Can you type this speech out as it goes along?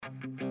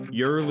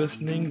You're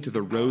listening to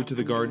the Road to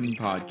the Garden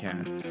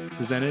podcast,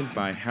 presented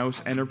by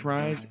House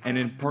Enterprise and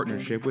in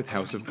partnership with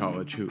House of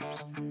College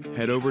Hoops.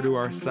 Head over to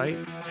our site,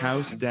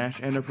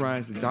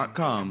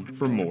 house-enterprise.com,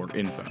 for more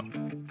info.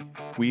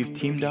 We've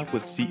teamed up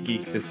with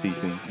SeatGeek this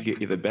season to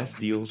get you the best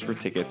deals for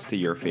tickets to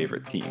your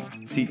favorite team.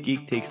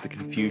 SeatGeek takes the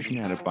confusion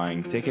out of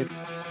buying tickets,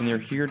 and they're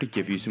here to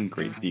give you some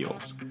great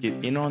deals.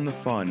 Get in on the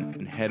fun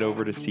and head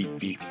over to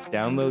SeatGeek,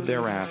 download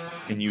their app,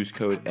 and use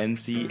code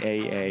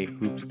NCAA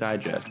Hoops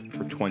Digest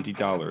for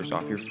 $20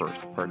 off your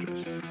first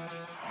purchase.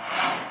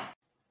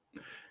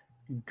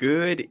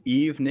 Good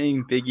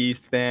evening, Big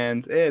East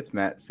fans. It's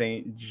Matt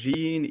St.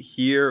 Jean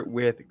here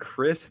with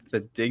Chris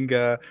the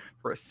Dinga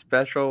for a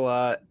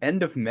special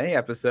end of May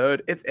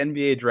episode. It's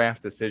NBA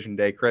Draft Decision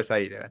Day. Chris, how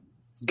you doing?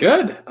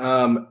 Good.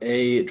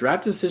 A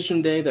draft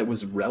decision day that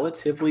was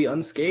relatively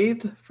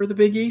unscathed for the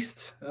Big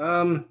East.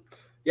 I'm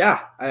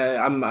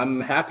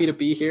happy to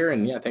be here,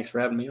 and thanks for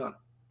having me on.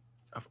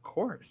 Of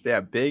course,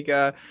 big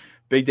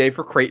day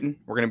for Creighton.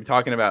 We're going to be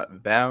talking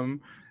about them.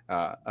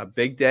 A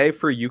big day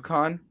for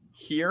UConn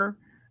here,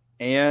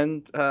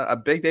 and a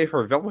big day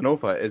for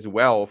Villanova as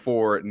well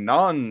for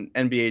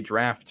non-NBA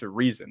draft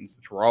reasons,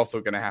 which we're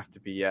also going to have to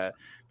be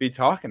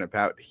talking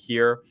about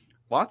here.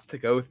 Lots to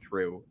go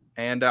through,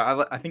 and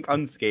I think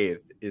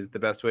unscathed is the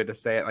best way to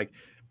say it. Like,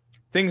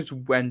 things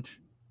went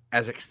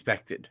as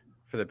expected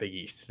for the Big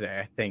East today,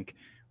 I think,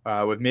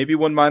 with maybe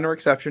one minor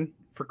exception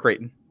for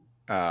Creighton,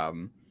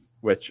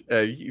 which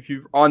if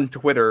you're on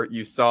Twitter,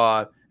 you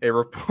saw a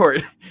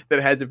report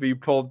that had to be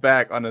pulled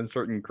back on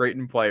certain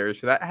Creighton players.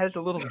 So that added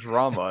a little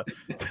drama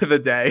to the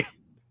day.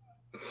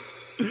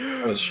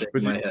 I was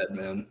shaking my head,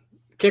 man.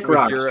 Kick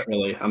rocks,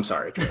 Trilly. I'm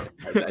sorry,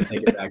 Trilly. I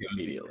take it back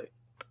immediately.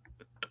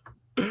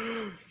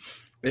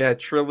 Yeah,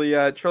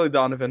 Trilly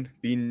Donovan,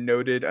 the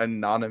noted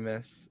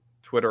anonymous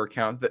Twitter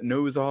account that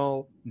knows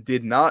all,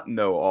 did not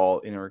know all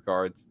in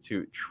regards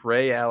to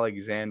Trey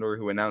Alexander,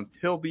 who announced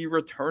he'll be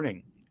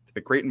returning to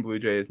the Creighton Blue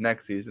Jays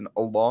next season,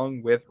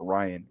 along with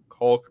Ryan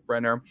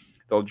Kalkbrenner.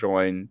 They'll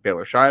join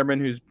Baylor Scheierman,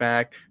 who's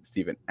back,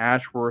 Stephen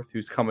Ashworth,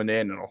 who's coming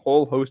in, and a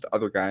whole host of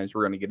other guys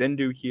we're going to get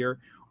into here.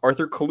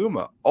 Arthur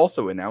Kaluma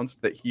also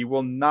announced that he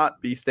will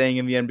not be staying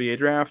in the NBA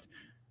draft,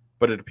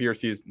 but it appears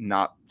he's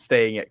not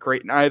staying at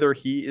Creighton either.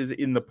 He is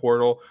in the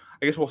portal.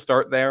 I guess we'll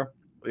start there.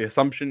 The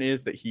assumption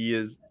is that he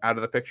is out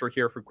of the picture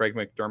here for Greg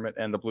McDermott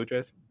and the Blue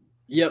Jays.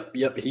 Yep.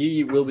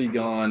 He will be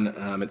gone.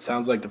 It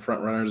sounds like the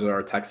front runners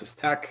are Texas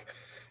Tech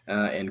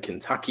and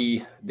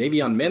Kentucky.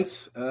 Davion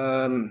Mintz,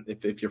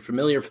 if you're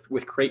familiar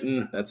with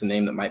Creighton, that's a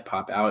name that might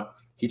pop out.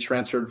 He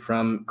transferred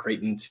from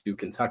Creighton to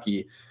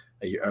Kentucky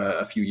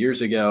a few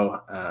years ago.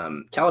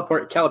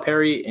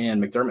 Calipari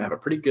and McDermott have a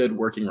pretty good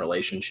working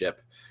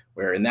relationship,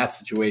 where in that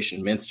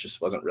situation, Mintz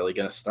just wasn't really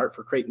going to start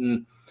for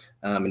Creighton,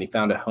 and he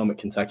found a home at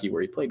Kentucky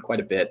where he played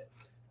quite a bit.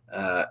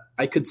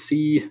 I could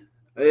see,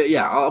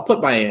 I'll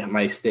put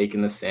my stake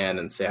in the sand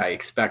and say I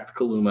expect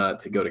Kaluma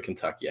to go to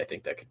Kentucky. I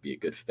think that could be a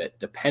good fit,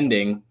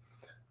 depending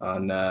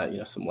on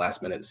some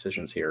last-minute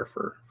decisions here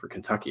for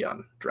Kentucky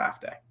on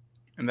draft day.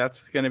 And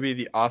that's going to be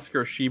the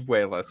Oscar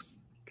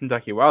Tshiebwe-less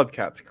Kentucky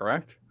Wildcats,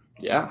 correct?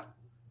 Yeah.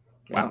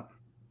 Wow.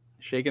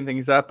 Shaking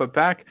things up. But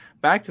back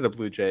to the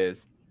Blue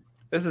Jays.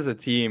 This is a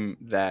team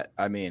that,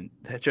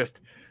 that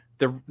just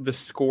the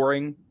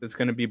scoring that's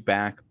going to be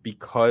back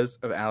because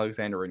of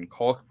Alexander and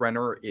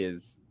Kalkbrenner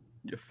is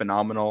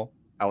phenomenal.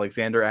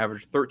 Alexander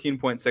averaged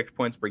 13.6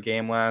 points per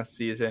game last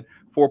season,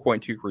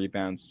 4.2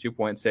 rebounds,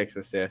 2.6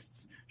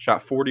 assists,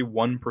 shot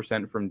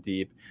 41% from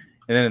deep.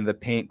 And then in the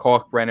paint,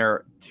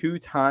 Kalkbrenner,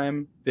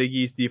 two-time Big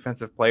East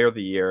Defensive Player of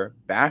the Year,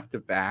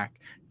 back-to-back,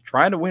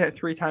 trying to win it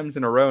 3 times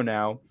in a row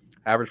now,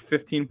 averaged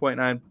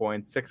 15.9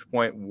 points,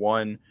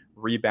 6.1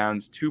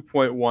 rebounds,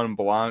 2.1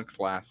 blocks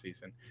last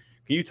season.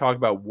 Can you talk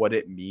about what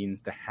it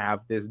means to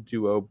have this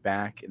duo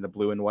back in the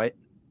blue and white?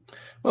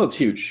 Well, it's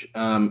huge.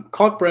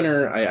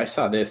 Kalkbrenner, I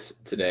saw this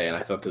today, and I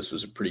thought this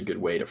was a pretty good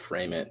way to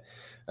frame it.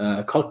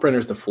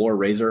 Kalkbrenner's the floor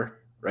raiser,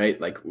 right?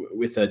 Like,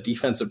 with a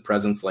defensive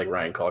presence like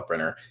Ryan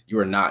Kalkbrenner, you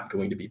are not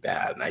going to be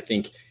bad. And I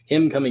think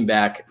him coming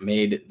back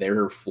made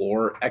their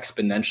floor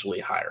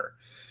exponentially higher.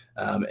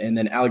 And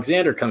then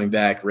Alexander coming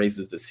back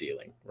raises the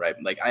ceiling, right?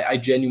 Like, I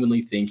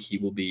genuinely think he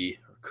will be,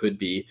 or could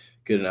be,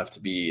 good enough to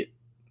be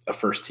a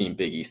first-team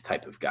Big East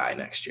type of guy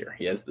next year.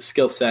 He has the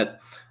skill set.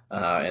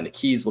 And the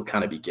keys will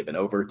kind of be given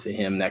over to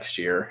him next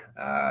year.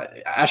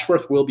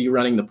 Ashworth will be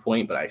running the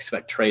point, but I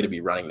expect Trey to be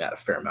running that a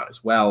fair amount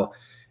as well.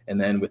 And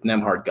then with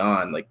Nembhard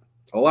gone, like,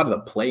 a lot of the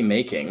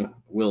playmaking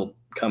will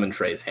come in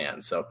Trey's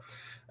hands. So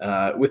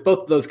with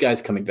both of those guys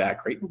coming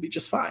back, Creighton will be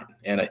just fine.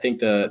 And I think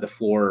the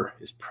floor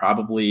is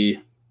probably,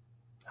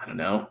 I don't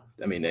know,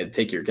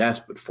 take your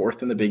guess, but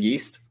 4th in the Big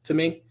East to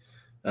me.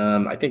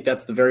 I think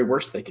that's the very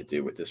worst they could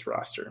do with this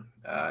roster.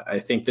 I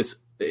think this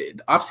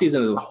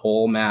offseason as a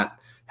whole, Matt,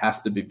 has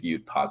to be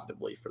viewed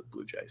positively for the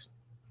Blue Jays.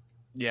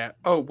 Yeah.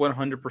 Oh,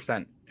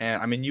 100%.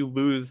 And you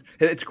lose.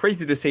 It's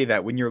crazy to say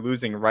that when you're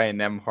losing Ryan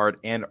Nembhard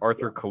and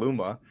Arthur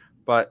Kaluma,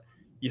 but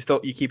you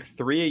keep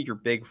 3 of your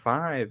big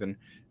 5. And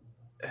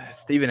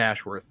Stephen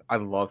Ashworth, I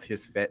love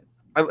his fit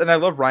I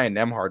love Ryan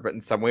Nembhard, but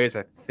in some ways,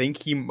 I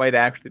think he might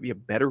actually be a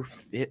better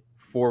fit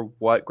for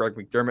what Greg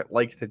McDermott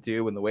likes to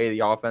do and the way the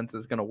offense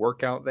is going to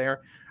work out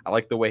there. I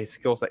like the way his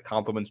skill set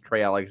complements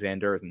Trey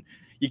Alexander's, and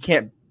you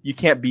can't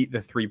beat the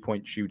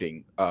 3-point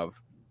shooting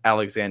of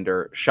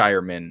Alexander,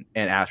 Shireman,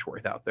 and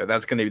Ashworth out there.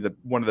 That's going to be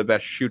one of the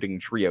best shooting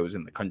trios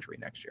in the country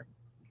next year.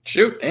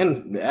 Shoot,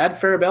 and add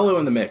Farabello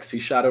in the mix. He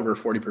shot over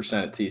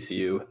 40% at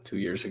TCU 2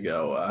 years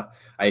ago.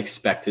 I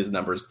expect his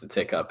numbers to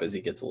tick up as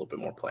he gets a little bit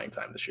more playing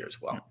time this year as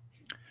well.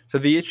 So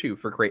the issue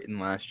for Creighton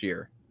last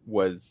year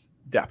was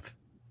depth.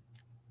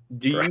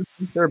 Do you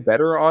think they're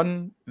better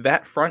on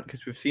that front?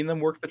 Because we've seen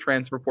them work the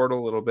transfer portal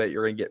a little bit.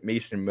 You're going to get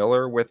Mason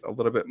Miller with a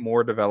little bit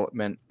more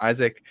development.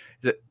 Isaac,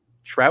 is it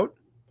Trout?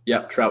 Yeah,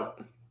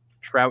 Trout.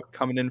 Trout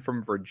coming in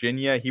from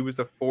Virginia. He was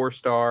a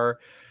 4-star.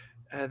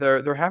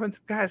 They're having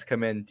some guys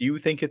come in. Do you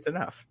think it's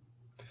enough?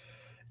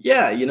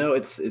 Yeah,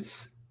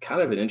 it's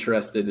kind of an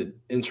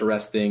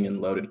interesting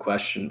and loaded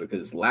question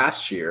because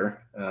last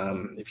year,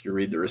 if you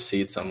read the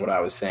receipts on what I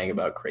was saying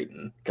about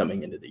Creighton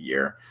coming into the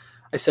year,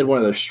 I said one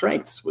of their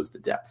strengths was the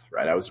depth,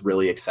 right? I was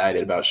really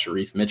excited about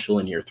Sharif Mitchell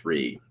in year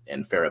 3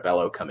 and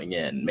Farabello coming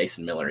in,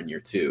 Mason Miller in year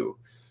 2,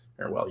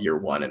 year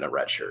 1 in a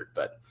red shirt.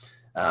 But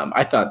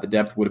I thought the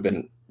depth would have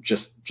been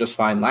just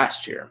fine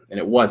last year, and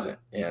it wasn't.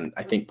 And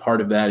I think part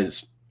of that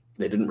is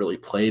they didn't really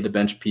play the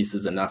bench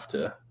pieces enough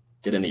to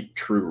get any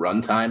true run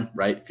time,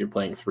 right? If you're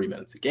playing 3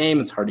 minutes a game,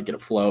 it's hard to get a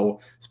flow,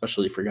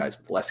 especially for guys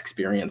with less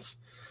experience.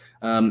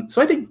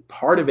 So I think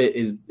part of it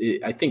is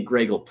I think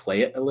Greg will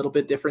play it a little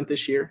bit different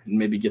this year and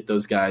maybe get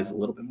those guys a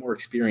little bit more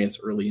experience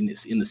early in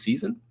the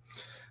season.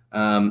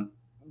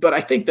 But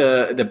I think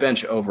the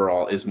bench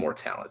overall is more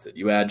talented.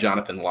 You add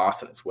Jonathan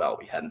Lawson as well.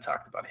 We hadn't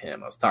talked about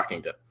him. I was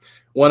talking to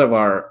one of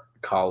our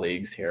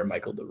colleagues here,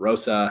 Michael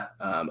DeRosa,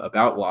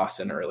 about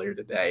Lawson earlier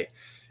today.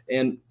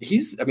 And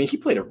he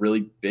played a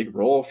really big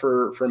role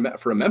for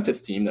a Memphis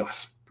team that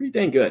was pretty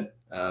dang good.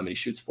 And he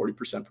shoots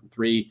 40% from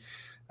 3.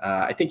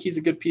 I think he's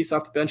a good piece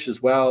off the bench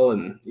as well.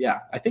 And yeah,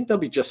 I think they'll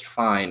be just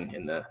fine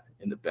in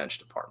the bench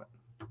department.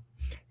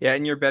 Yeah,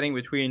 and you're betting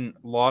between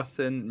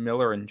Lawson,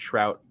 Miller, and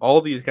Trout.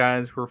 All these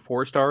guys were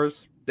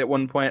 4-stars at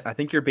one point. I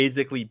think you're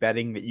basically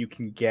betting that you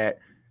can get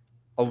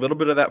a little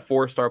bit of that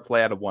 4-star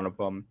play out of one of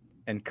them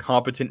and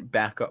competent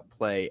backup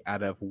play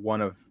out of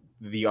one of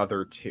the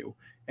other 2.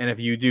 And if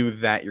you do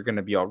that, you're going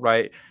to be all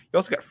right. You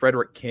also got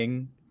Frederick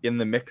King in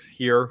the mix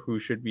here, who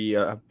should be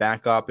a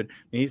backup. And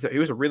he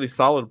was a really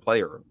solid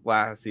player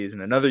last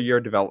season. Another year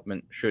of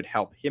development should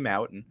help him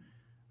out. And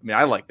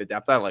I like the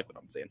depth. I like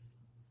what I'm seeing.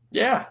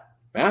 Yeah,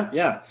 man.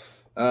 Yeah.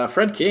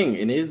 Fred King,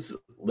 in his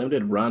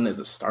limited run as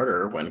a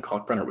starter when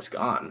Kalkbrenner was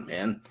gone,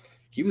 man,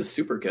 he was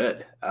super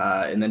good.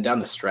 And then down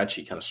the stretch,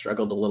 he kind of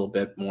struggled a little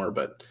bit more,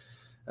 but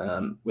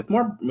with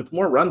more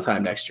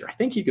runtime next year, I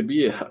think he could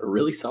be a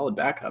really solid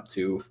backup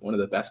to one of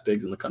the best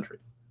bigs in the country.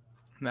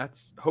 And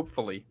that's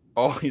hopefully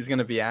all he's going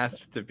to be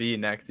asked to be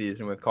next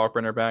season with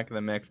Kalkbrenner back in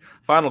the mix.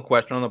 Final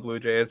question on the Blue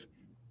Jays.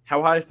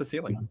 How high is the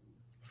ceiling?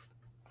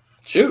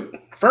 Shoot,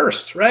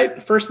 first,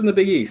 right? First in the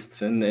Big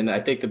East. And I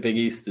think the Big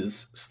East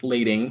is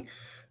slating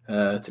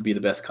to be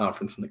the best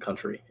conference in the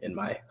country, in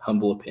my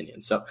humble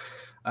opinion. So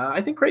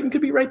I think Creighton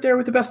could be right there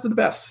with the best of the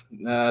best.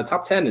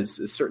 Top 10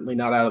 is certainly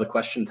not out of the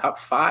question. Top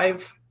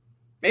 5,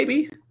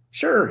 maybe.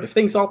 Sure, if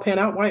things all pan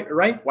out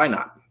right, why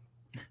not?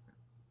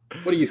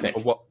 What do you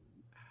think? Well,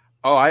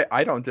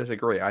 I don't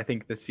disagree. I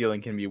think the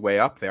ceiling can be way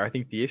up there. I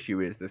think the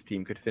issue is this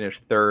team could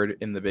finish 3rd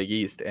in the Big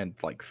East and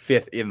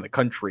 5th in the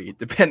country,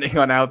 depending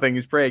on how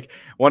things break.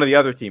 One of the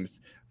other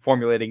teams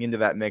formulating into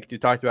that mix, you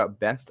talked about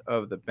best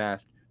of the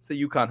best. It's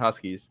the UConn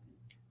Huskies.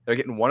 They're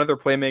getting one of their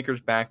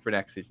playmakers back for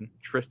next season,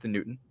 Tristan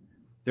Newton.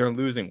 They're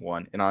losing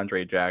one in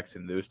Andre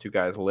Jackson. Those 2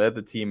 guys led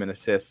the team in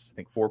assists, I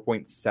think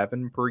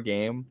 4.7 per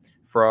game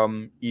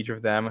from each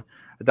of them.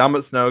 Adama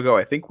Snogo,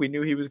 I think we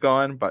knew he was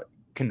gone, but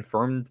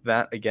confirmed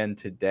that again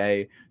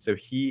today. So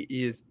he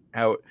is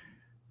out.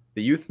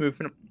 The youth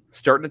movement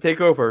starting to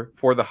take over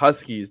for the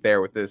Huskies there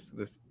with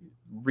this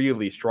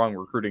really strong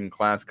recruiting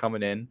class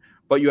coming in.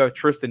 But you have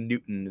Tristan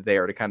Newton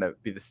there to kind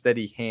of be the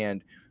steady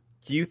hand.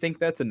 Do you think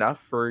that's enough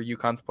for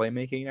UConn's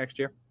playmaking next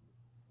year?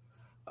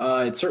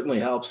 It certainly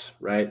helps,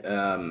 right?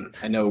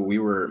 I know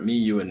me,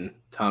 you, and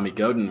Tommy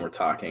Godin were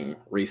talking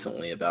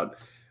recently about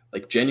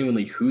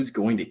genuinely who's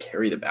going to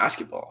carry the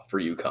basketball for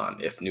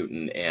UConn if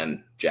Newton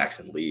and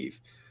Jackson leave.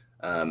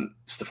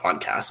 Stephon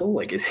Castle,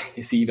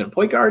 is he even a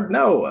point guard?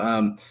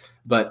 No.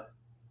 But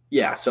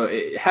yeah, so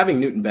having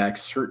Newton back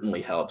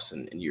certainly helps,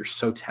 and you're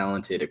so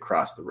talented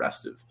across the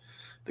rest of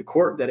the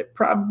court that it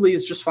probably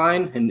is just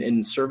fine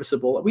and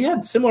serviceable. We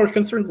had similar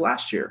concerns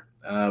last year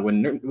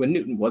when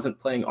Newton wasn't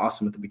playing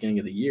awesome at the beginning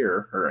of the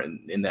year, or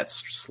in that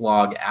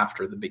slog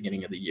after the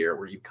beginning of the year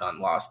where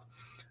UConn lost.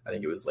 I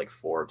think it was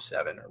 4 of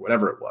 7 or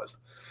whatever it was.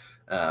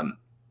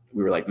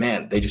 We were like,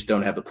 man, they just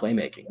don't have the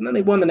playmaking. And then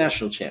they won the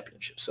national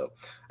championship. So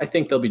I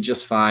think they'll be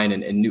just fine.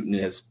 And Newton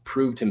has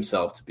proved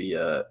himself to be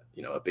a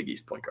Big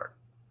East point guard.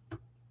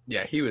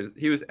 Yeah, he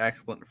was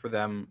excellent for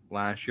them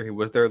last year. He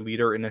was their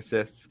leader in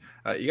assists.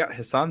 You got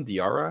Hassan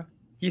Diarra.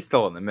 He's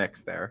still in the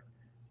mix there.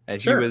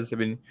 And Sure.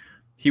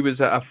 he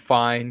was a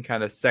fine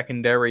kind of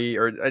secondary,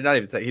 or not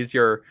even say, he's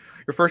your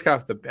first guy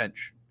off the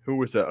bench who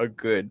was a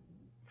good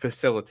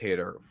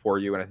facilitator for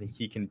you. And I think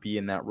he can be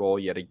in that role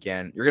yet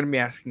again. You're going to be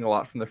asking a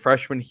lot from the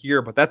freshman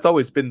here, but that's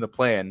always been the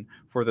plan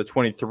for the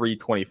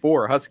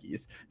 23-24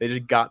 Huskies. They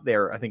just got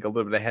there, I think, a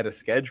little bit ahead of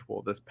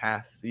schedule this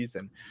past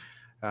season.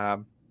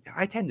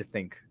 I tend to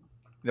think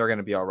they're going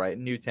to be all right.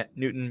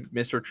 Newton,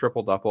 Mr.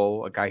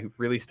 Triple-Double, a guy who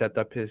really stepped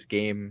up his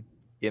game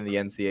in the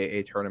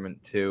NCAA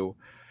tournament too.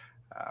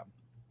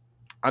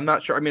 I'm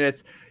not sure. I mean,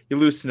 you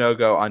lose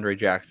Sinogo, Andre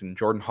Jackson,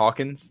 Jordan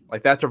Hawkins.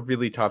 Like, that's a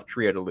really tough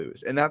trio to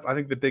lose. And that's, I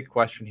think, the big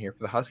question here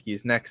for the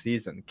Huskies next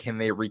season. Can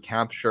they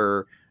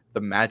recapture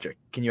the magic?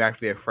 Can you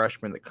actually have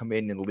freshmen that come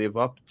in and live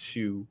up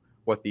to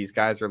what these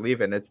guys are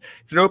leaving? It's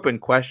an open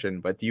question,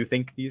 but do you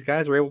think these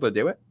guys are able to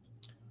do it?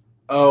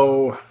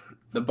 Oh,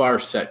 the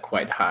bar's set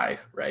quite high,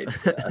 right?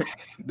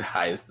 The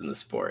highest in the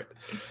sport.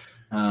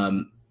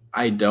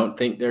 I don't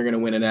think they're going to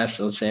win a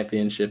national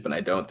championship, and I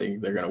don't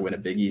think they're going to win a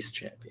Big East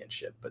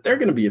championship, but they're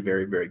going to be a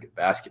very, very good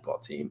basketball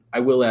team.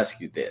 I will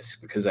ask you this,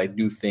 because I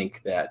do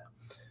think that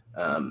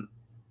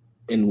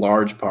in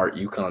large part,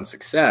 UConn's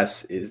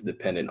success is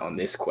dependent on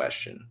this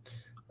question.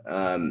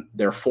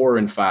 They're 4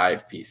 and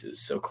 5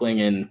 pieces, so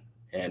Klingon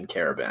and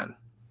Caravan.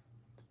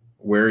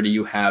 Where do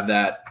you have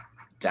that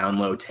down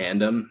low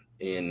tandem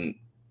in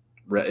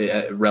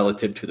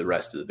relative to the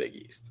rest of the Big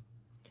East?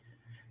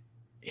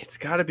 It's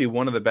got to be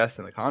one of the best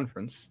in the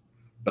conference.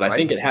 But I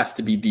think it has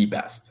to be the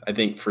best. I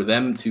think for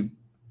them to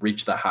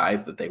reach the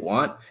highs that they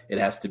want, it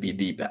has to be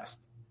the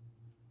best.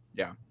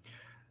 Yeah.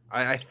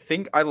 I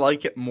think I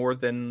like it more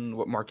than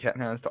what Marquette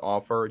has to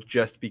offer,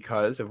 just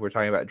because if we're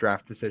talking about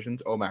draft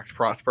decisions, Max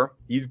Prosper,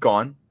 he's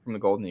gone from the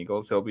Golden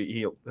Eagles. He'll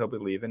be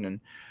leaving.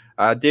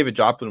 And David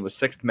Joplin was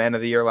 6th man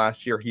of the year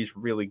last year. He's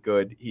really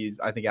good.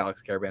 I think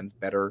Alex Caravan's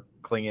better.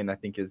 Klingon, I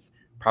think, is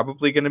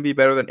probably going to be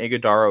better than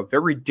Iguodaro.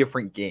 Very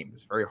different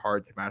games. Very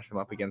hard to match them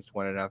up against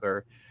one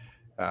another.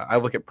 I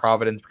look at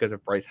Providence because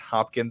of Bryce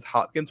Hopkins.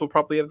 Hopkins will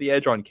probably have the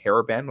edge on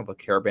Caravan, although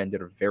Caravan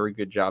did a very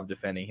good job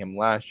defending him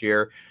last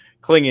year.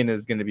 Klingon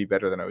is going to be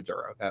better than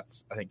Oduro.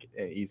 That's, I think,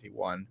 an easy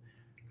one.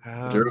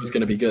 Oduro's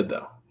going to be good,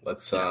 though.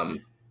 Let's,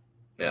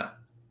 yeah.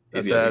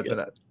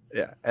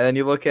 Yeah. And then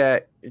you look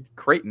at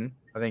Creighton.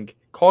 I think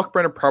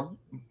Kalkbrenner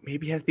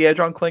maybe has the edge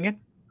on Klingon.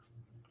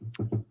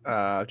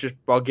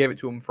 I'll give it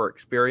to him for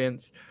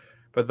experience.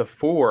 But the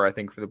 4, I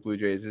think, for the Blue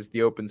Jays is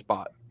the open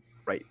spot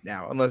right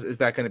now. Is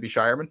that going to be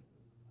Shireman?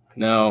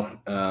 No,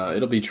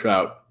 it'll be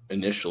Trout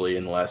initially,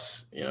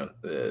 unless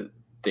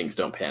things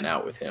don't pan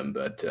out with him.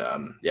 But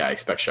I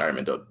expect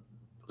Shireman to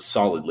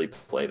solidly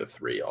play the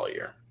 3 all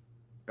year.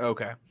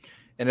 Okay.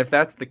 And if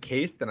that's the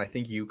case, then I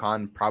think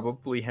UConn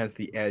probably has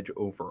the edge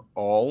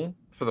overall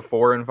for the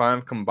 4 and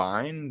 5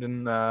 combined.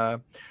 And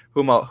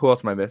who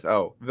else am I missing?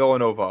 Oh,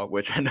 Villanova,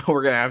 which I know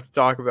we're going to have to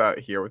talk about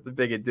here with the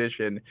big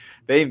addition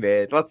they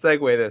made. Let's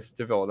segue this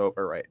to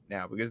Villanova right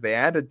now, because they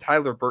added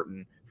Tyler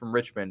Burton from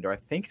Richmond, who I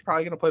think is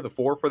probably going to play the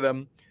 4 for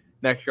them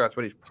next year. That's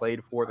what he's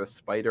played for, the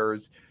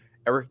Spiders.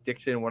 Eric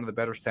Dixon, one of the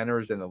better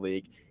centers in the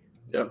league.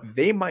 Yep.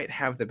 They might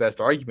have the best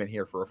argument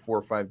here for a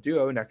 4-5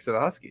 duo next to the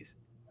Huskies.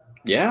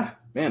 Yeah,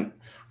 man.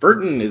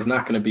 Burton is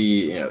not going to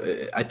be,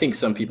 I think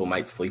some people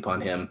might sleep on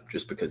him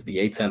just because the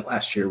A-10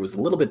 last year was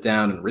a little bit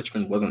down and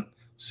Richmond wasn't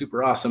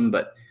super awesome,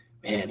 but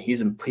man,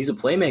 he's a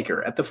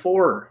playmaker at the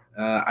 4.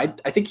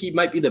 I think he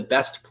might be the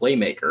best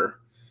playmaker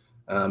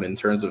in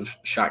terms of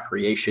shot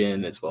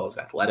creation as well as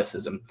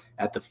athleticism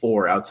at the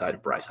 4 outside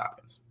of Bryce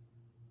Hopkins.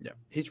 Yeah,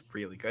 he's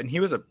really good. And he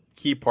was a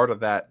key part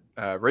of that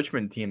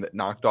Richmond team that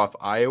knocked off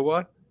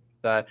Iowa.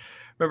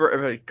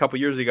 Remember a couple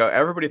years ago,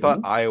 everybody thought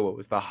Iowa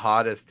was the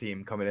hottest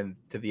team coming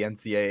into the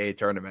NCAA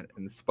tournament,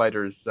 and the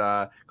Spiders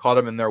caught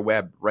them in their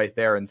web right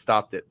there and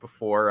stopped it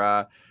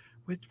before.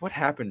 What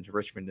happened to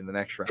Richmond in the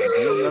next round? Do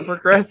you remember,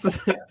 Chris?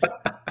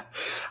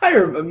 I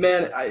remember,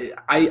 man.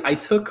 I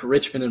took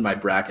Richmond in my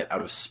bracket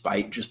out of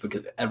spite just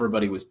because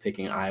everybody was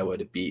picking Iowa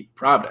to beat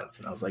Providence,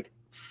 and I was like,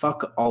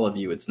 "Fuck all of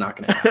you! It's not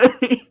going to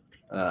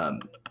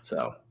happen."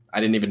 So I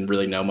didn't even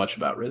really know much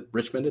about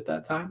Richmond at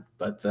that time,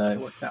 but it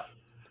worked out.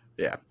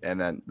 Yeah, and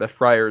then the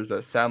Friars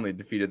soundly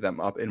defeated them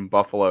up in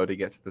Buffalo to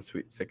get to the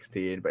Sweet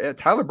 16. But yeah,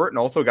 Tyler Burton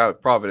also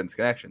got Providence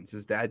connections.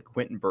 His dad,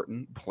 Quentin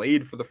Burton,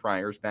 played for the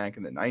Friars back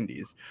in the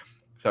 90s.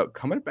 So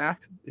coming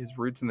back to his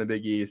roots in the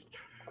Big East.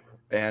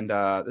 And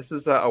this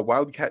is a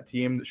Wildcat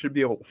team that should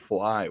be able to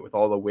fly with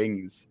all the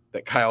wings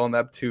that Kyle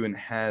Neptune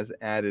has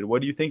added.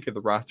 What do you think of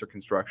the roster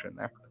construction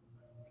there?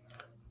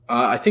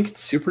 I think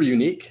it's super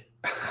unique.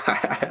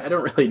 I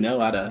don't really know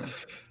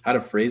how to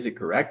phrase it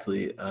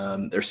correctly.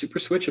 They're super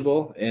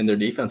switchable, and their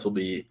defense will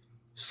be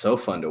so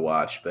fun to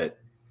watch. But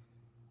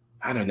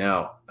I don't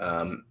know.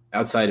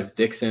 Outside of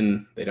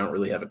Dixon, they don't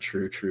really have a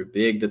true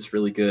big that's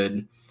really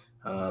good.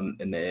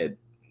 And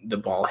the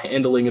ball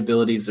handling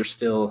abilities are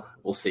still.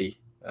 We'll see.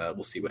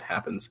 We'll see what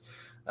happens.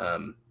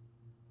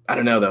 I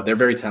don't know though. They're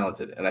very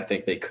talented, and I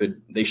think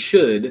they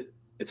should.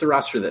 It's a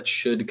roster that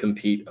should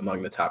compete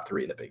among the top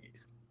 3 in the Big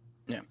East.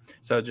 Yeah.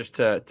 So just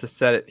to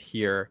set it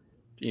here,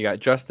 You got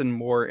Justin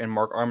Moore and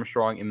Mark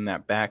Armstrong in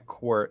that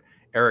backcourt,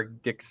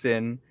 Eric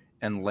Dixon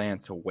and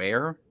Lance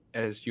Ware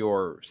as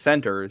your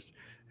centers,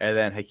 and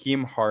then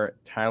Hakeem Hart,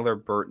 Tyler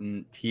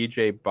Burton,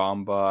 TJ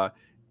Bamba,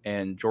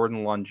 and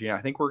Jordan Longino.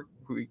 I think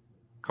we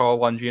call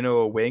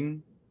Longino a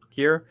wing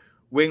here,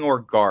 wing or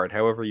guard,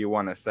 however you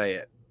want to say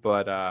it.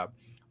 But a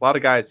lot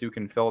of guys who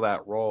can fill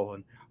that role,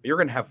 and you're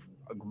going to have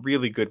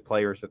really good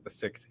players at the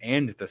 6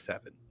 and the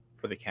 7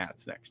 for the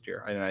Cats next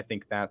year. And I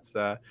think that's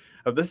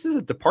this is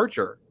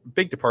a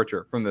big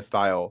departure from the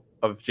style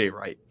of Jay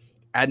Wright.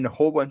 Adding a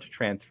whole bunch of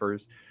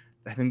transfers.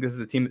 I think this is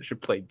a team that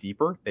should play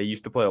deeper. They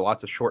used to play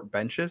lots of short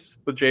benches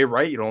with Jay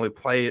Wright. You'd only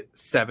play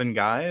 7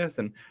 guys,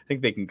 and I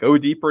think they can go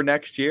deeper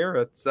next year.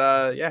 It's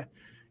yeah.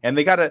 And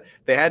they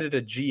added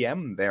a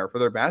GM there for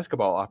their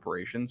basketball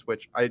operations,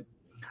 which I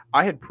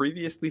had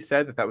previously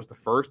said that was the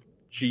first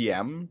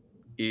GM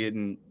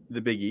in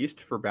the Big East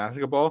for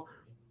basketball.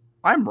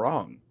 I'm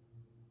wrong.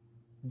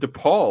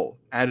 DePaul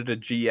added a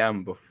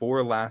GM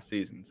before last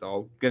season, so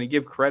I'm going to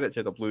give credit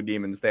to the Blue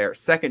Demons there.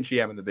 Second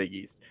GM in the Big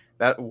East.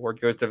 That award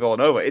goes to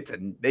Villanova.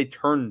 They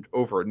turned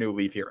over a new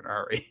leaf here in a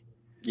hurry.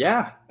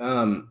 Yeah,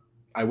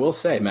 I will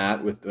say,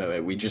 Matt,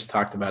 we just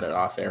talked about it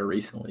off air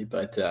recently,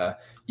 but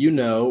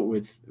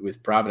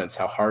with Providence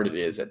how hard it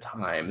is at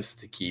times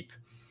to keep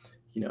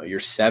your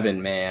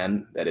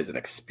 7-man that is an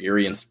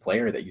experienced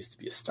player that used to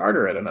be a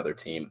starter at another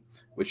team,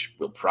 which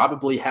will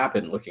probably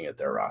happen looking at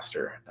their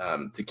roster,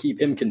 to keep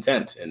him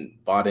content and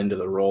bought into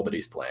the role that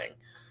he's playing.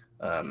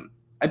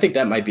 I think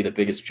that might be the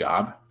biggest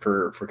job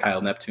for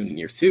Kyle Neptune in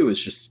year 2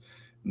 is just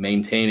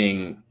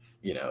maintaining,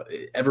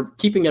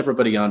 keeping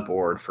everybody on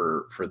board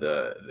for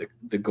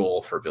the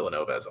goal for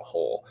Villanova as a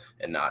whole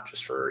and not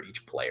just for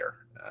each player.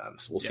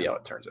 So we'll see how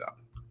it turns out.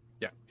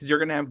 Yeah, because you're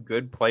going to have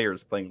good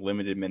players playing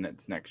limited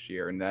minutes next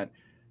year. And that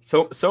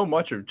so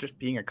much of just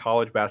being a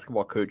college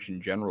basketball coach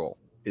in general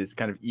is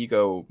kind of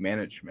ego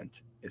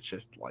management. It's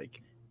just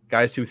like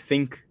guys who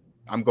think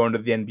I'm going to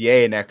the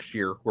NBA next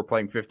year. We're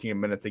playing 15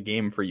 minutes a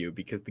game for you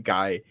because the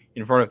guy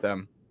in front of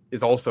them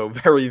is also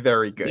very,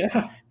 very good.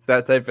 Yeah. It's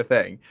that type of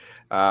thing,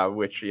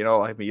 which, you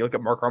look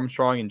at Mark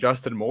Armstrong and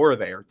Justin Moore,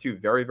 they are 2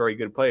 very, very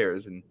good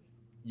players, and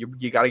you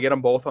got to get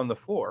them both on the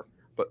floor.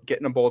 But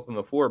getting them both on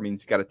the floor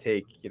means you got to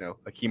take,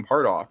 Hakeem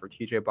Hart off or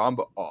TJ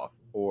Bamba off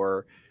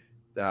or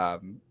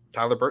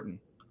Tyler Burton.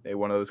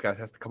 One of those guys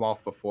has to come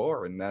off the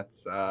floor, and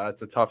that's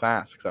a tough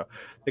ask. So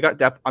they got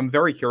depth. I'm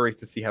very curious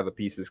to see how the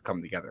pieces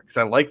come together because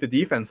I like the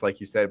defense, like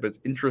you said, but it's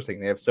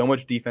interesting. They have so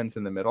much defense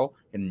in the middle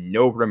and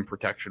no rim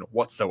protection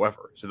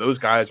whatsoever. So those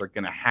guys are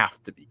going to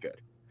have to be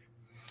good.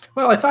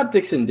 Well, I thought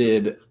Dixon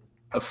did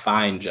a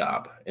fine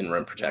job in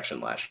rim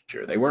protection last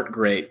year. They weren't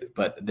great,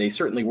 but they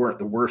certainly weren't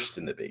the worst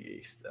in the Big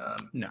East.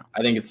 No,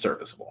 I think it's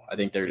serviceable. I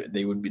think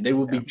they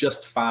will be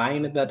just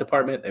fine in that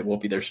department. It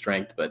won't be their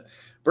strength, but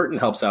Burton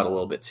helps out a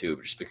little bit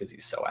too, just because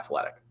he's so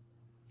athletic.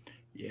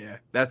 Yeah,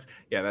 that's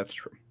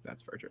true.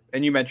 That's very true.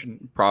 And you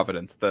mentioned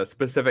Providence, the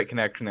specific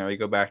connection there. You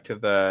go back to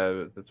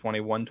the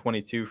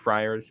 21-22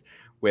 Friars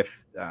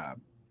with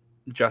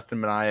Justin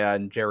Minaya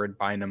and Jared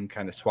Bynum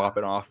kind of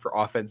swapping off for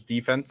offense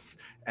defense.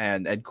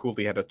 And Ed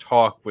Cooley had a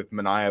talk with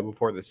Minaya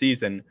before the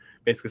season,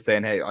 basically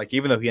saying, hey, like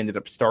even though he ended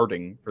up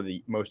starting for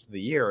the most of the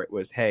year, it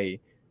was,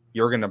 hey,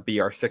 you're going to be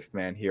our 6th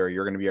man here.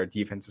 You're going to be our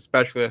defensive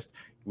specialist.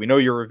 We know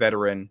you're a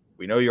veteran.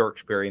 We know you're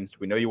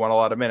experienced. We know you want a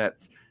lot of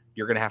minutes.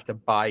 You're going to have to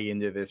buy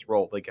into this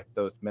role to get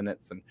those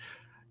minutes. And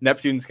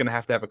Neptune's going to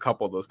have a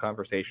couple of those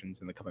conversations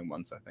in the coming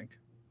months, I think.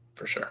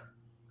 For sure.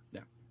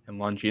 Yeah.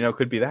 And Longino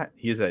could be that.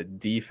 He's a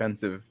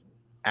defensive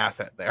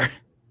asset there.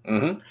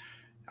 Mm-hmm.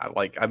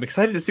 I'm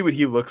excited to see what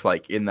he looks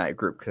like in that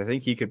group because I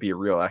think he could be a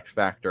real X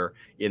factor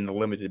in the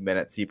limited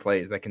minutes he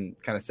plays that can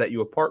kind of set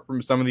you apart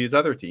from some of these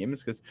other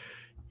teams because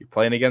you're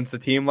playing against a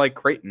team like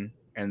Creighton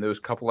and those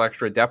couple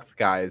extra depth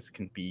guys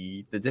can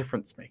be the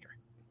difference maker.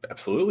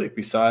 Absolutely.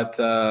 We saw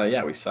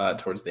it. We saw it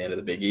towards the end of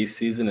the Big East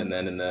season and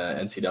then in the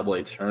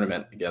NCAA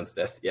tournament against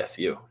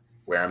SU.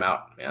 Wear them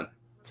out, man.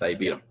 That's how you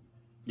beat them.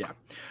 Yeah.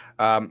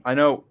 I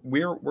know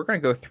we're going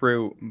to go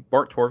through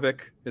Bart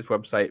Torvik. His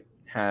website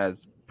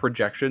has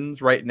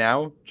projections right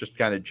now, just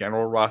kind of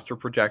general roster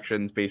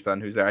projections based on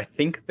who's there. I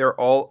think they're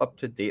all up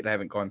to date. I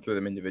haven't gone through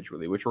them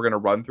individually, which we're going to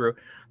run through.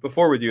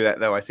 Before we do that,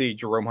 though, I see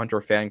Jerome Hunter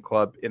Fan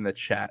Club in the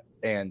chat,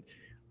 and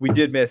we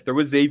did miss. There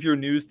was Xavier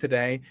news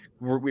today.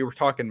 We were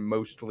talking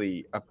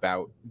mostly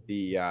about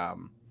the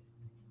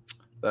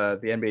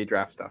NBA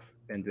draft stuff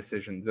and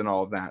decisions and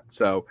all of that.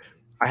 So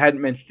I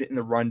hadn't mentioned it in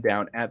the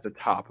rundown at the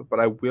top, but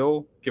I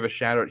will give a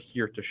shout out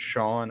here to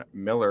Sean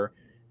Miller.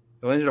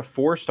 He landed a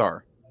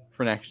 4-star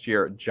for next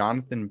year.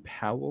 Jonathan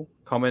Powell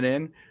coming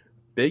in,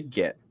 big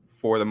get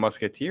for the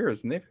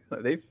Musketeers, and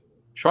they've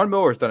Sean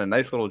Miller's done a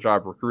nice little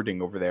job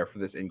recruiting over there for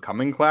this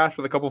incoming class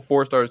with a couple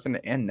 4-stars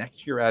and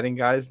next year adding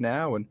guys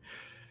now, and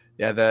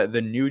yeah,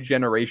 the new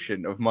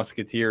generation of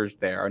Musketeers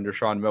there under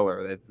Sean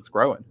Miller, it's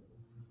growing.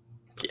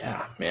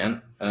 Yeah,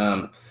 man.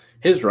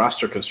 His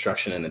roster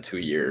construction in the 2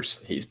 years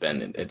he's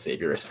been at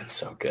Xavier has been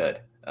so good.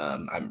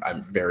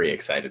 I'm very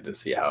excited to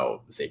see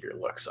how Xavier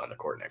looks on the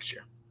court next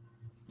year.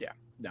 Yeah,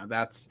 now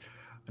that's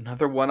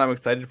Another one I'm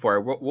excited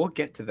for. We'll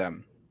get to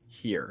them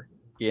here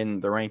in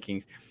the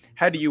rankings.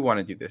 How do you want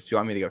to do this? Do you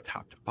want me to go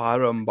top to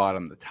bottom,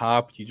 bottom to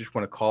top? Do you just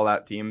want to call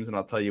out teams and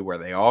I'll tell you where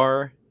they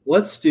are?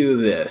 Let's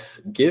do this.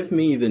 Give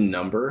me the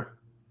number.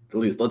 At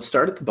least let's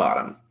start at the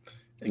bottom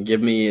and give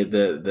me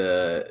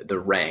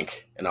the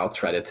rank, and I'll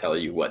try to tell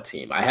you what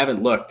team. I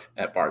haven't looked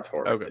at Bart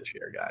Torvik this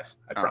year, guys.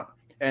 I promise.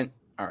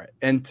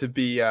 And to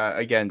be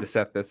again, to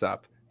set this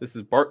up, this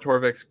is Bart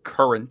Torvik's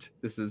current.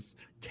 This is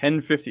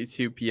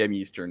 10:52 p.m.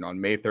 Eastern on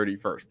May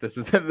 31st. This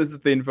is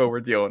the info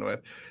we're dealing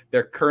with.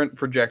 Their current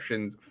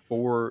projections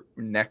for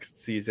next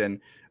season.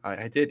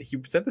 He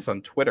said this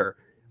on Twitter.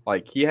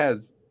 Like, he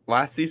has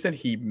last season,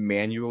 he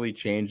manually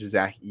changed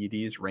Zach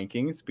Edey's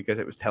rankings because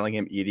it was telling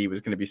him Edey was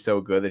going to be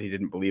so good that he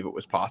didn't believe it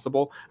was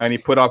possible. And he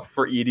put up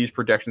for Edey's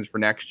projections for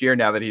next year.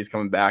 Now that he's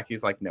coming back,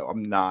 he's like, no,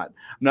 I'm not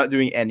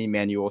doing any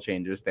manual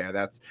changes there.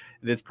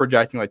 It's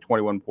projecting like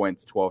 21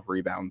 points, 12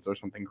 rebounds or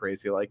something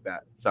crazy like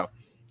that. So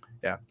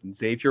yeah,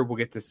 Xavier will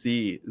get to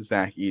see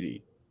Zach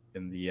Edey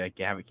in the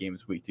Gavitt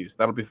games week 2. So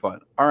that'll be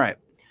fun. All right.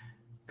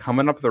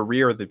 Coming up the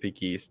rear of the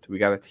Big East, we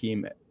got a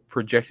team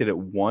projected at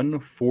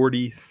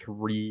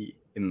 143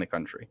 in the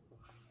country.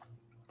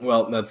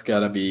 Well, that's got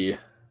to be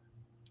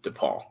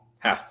DePaul.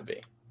 Has to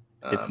be.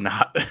 It's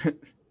not.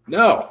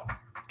 No,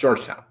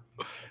 Georgetown.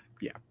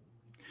 Yeah,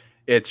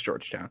 it's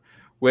Georgetown,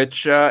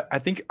 which I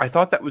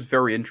thought that was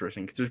very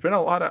interesting because there's been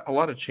a lot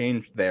of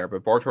change there.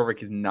 But Bart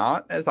Torvik is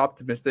not as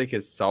optimistic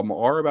as some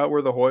are about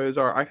where the Hoyas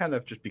are. I kind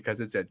of, just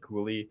because it's Ed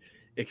Cooley,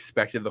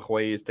 expected the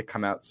Hoyas to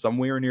come out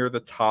somewhere near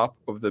the top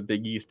of the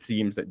Big East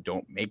teams that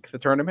don't make the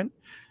tournament.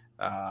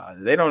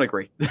 They don't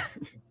agree.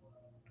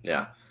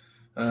 Yeah.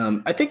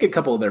 I think a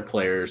couple of their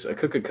players,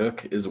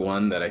 Cook is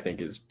one that I think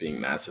is being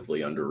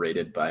massively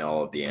underrated by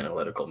all of the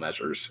analytical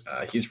measures.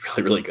 He's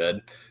really, really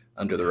good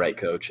under the right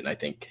coach, and I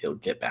think he'll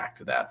get back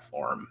to that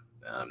form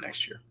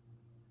next year.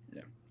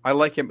 Yeah, I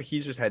like him, but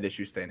he's just had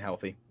issues staying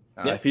healthy.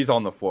 If he's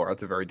on the floor,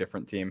 that's a very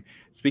different team.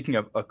 Speaking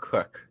of a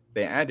Cook,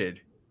 they added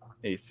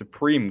a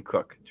Supreme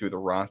Cook to the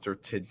roster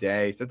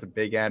today. So that's a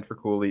big ad for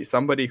Cooley,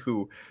 somebody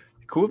who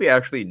Cooley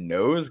actually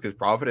knows because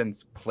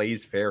Providence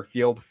plays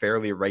Fairfield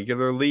fairly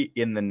regularly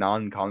in the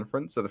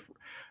non-conference. So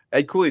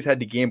Ed Cooley's had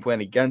to game plan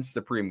against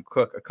Supreme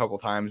Cook a couple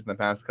times in the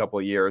past couple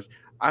of years.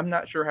 I'm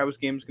not sure how his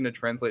game's going to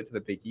translate to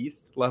the Big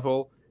East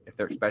level. If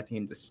they're expecting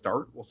him to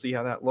start, we'll see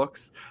how that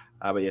looks.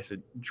 But yeah, so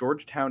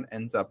Georgetown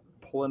ends up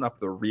pulling up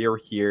the rear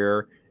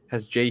here.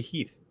 Has Jay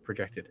Heath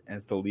projected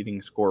as the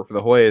leading scorer for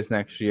the Hoyas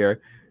next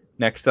year.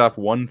 Next up,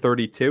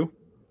 132.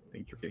 I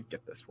think you're going to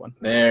get this one.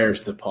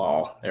 There's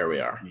DePaul. There we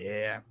are.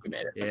 Yeah. We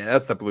made it. Yeah,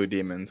 that's the Blue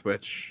Demons,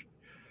 which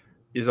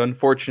is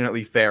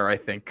unfortunately fair, I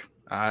think.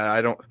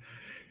 I don't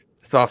 –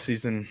 this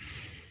offseason –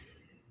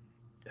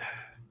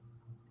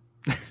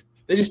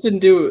 They just didn't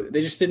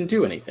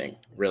do anything,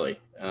 really.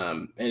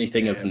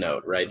 Anything of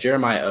note, right?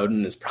 Jeremiah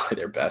Oden is probably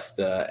their best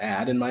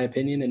ad, in my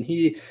opinion, and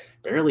he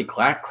barely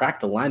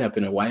cracked the lineup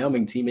in a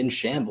Wyoming team in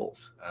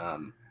shambles.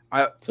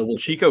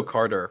 Chico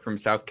Carter from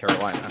South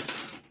Carolina.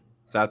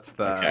 That's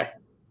the guy.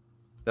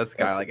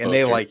 And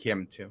they like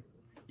him too.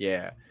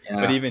 Yeah.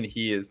 But even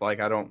he is like,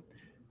 I don't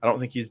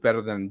think he's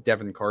better than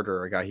Devin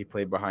Carter, a guy he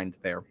played behind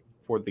there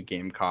for the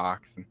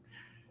Gamecocks. And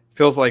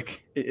feels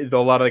like a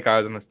lot of the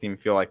guys on this team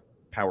feel like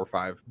Power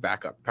 6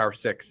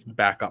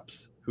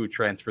 backups who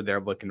transferred there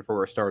looking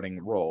for a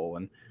starting role.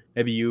 And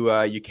maybe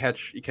you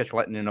catch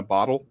lightning in a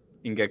bottle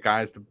and get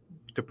guys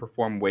to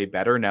perform way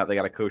better. Now they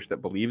got a coach that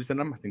believes in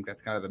them. I think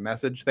that's kind of the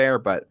message there,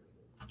 but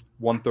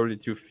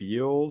 132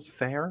 feels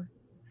fair.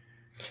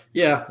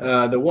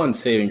 Yeah, the one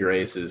saving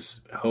grace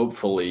is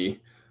hopefully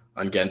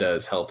Ongenda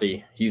is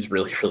healthy. He's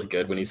really, really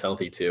good when he's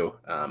healthy too.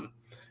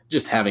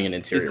 Just having an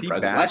interior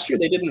presence. Last year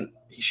they didn't.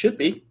 He should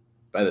be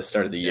by the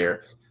start of the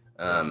year.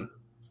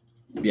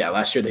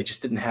 Last year they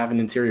just didn't have an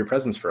interior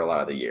presence for a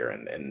lot of the year,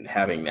 and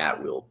having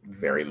that will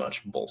very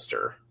much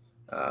bolster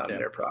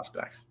their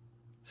prospects.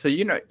 So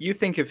you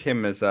think of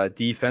him as a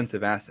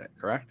defensive asset,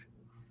 correct?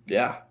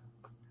 Yeah.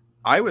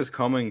 I was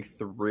coming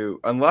through,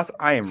 unless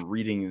I am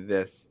reading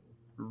this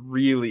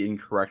really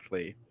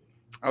incorrectly,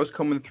 I was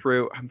coming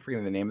through, I'm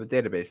forgetting the name of the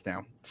database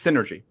now,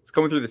 Synergy. It's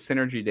coming through the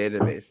Synergy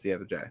database the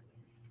other day,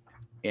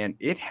 and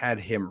it had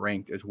him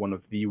ranked as one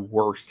of the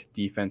worst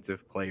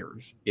defensive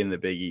players in the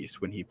Big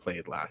East when he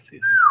played last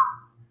season.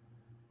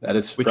 That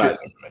is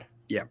surprising to me.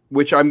 Yeah,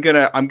 which I'm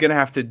gonna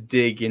have to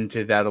dig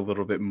into that a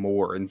little bit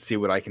more and see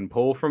what I can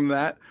pull from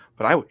that.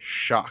 But I was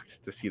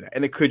shocked to see that,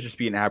 and it could just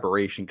be an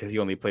aberration because he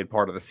only played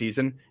part of the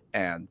season.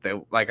 And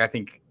I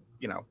think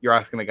you're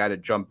asking a guy to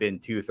jump in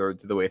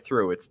 2/3 of the way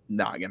through. It's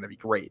not going to be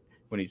great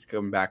when he's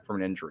coming back from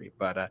an injury.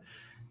 But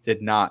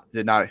did not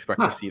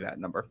expect to see that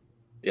number.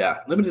 Yeah,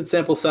 limited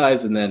sample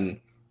size, and then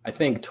I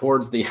think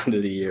towards the end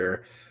of the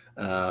year,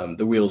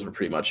 the wheels were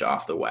pretty much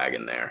off the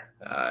wagon there.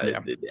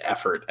 The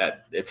effort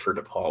for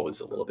DePaul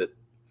was a little bit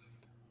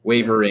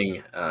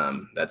wavering.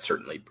 That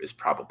certainly is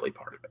probably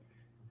part of it.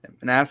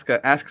 And ask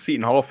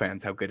Seton Hall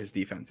fans how good his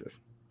defense is.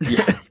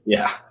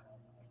 Yeah.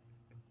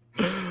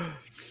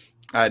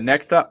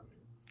 Next up,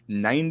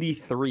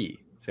 93.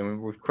 So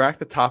we've cracked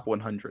the top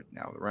 100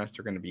 now. The rest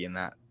are going to be in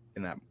that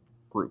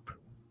group.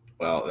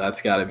 Well,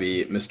 that's got to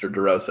be Mr.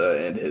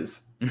 DeRosa and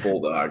his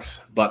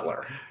Bulldogs.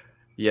 Butler.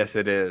 Yes,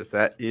 it is.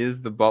 That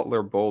is the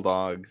Butler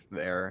Bulldogs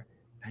there.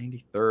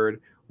 93rd,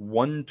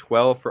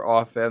 112 for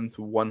offense,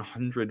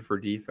 100 for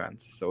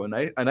defense. So a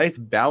nice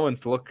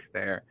balanced look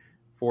there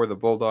for the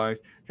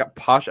Bulldogs. Got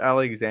Posh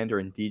Alexander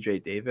and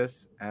DJ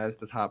Davis as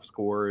the top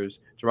scorers.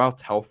 Jamal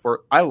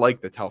Telfort. I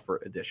like the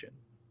Telfort addition.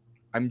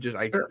 I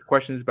have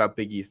questions about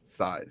Big East's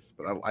size,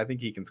 but I think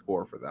he can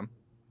score for them.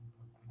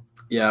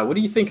 Yeah, what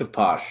do you think of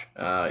Posh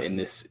in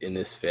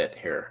this fit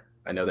here?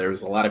 I know there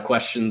was a lot of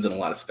questions and a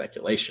lot of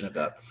speculation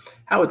about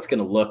how it's going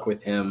to look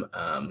with him.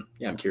 I'm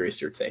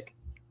curious your take.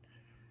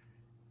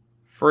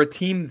 For a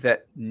team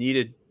that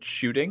needed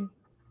shooting,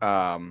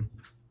 I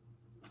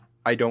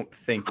don't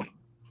think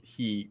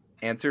he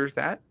answers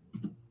that.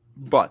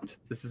 But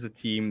this is a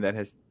team that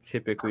has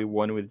typically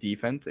won with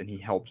defense, and he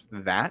helps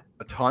that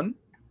a ton.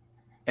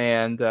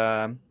 And,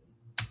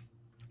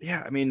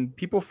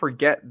 people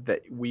forget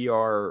that we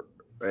are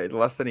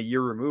less than a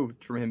year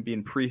removed from him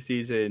being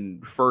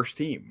preseason first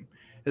team.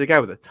 He's a guy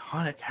with a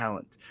ton of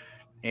talent.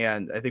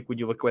 And I think when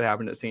you look at what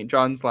happened at St.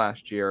 John's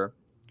last year,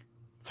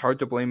 it's hard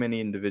to blame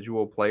any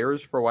individual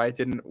players for why it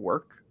didn't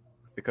work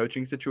with the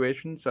coaching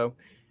situation. So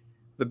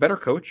the better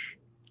coach,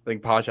 I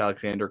think Posh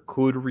Alexander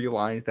could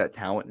realize that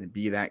talent and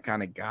be that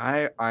kind of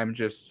guy. I'm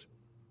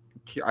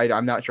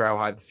not sure how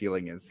high the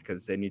ceiling is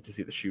because they need to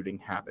see the shooting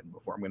happen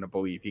before I'm going to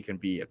believe he can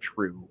be a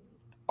true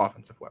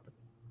offensive weapon.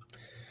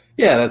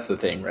 Yeah, that's the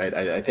thing, right?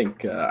 I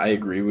think I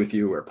agree with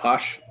you where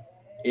Posh,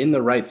 in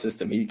the right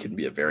system, he can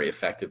be a very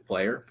effective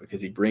player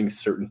because he brings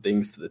certain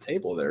things to the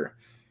table that are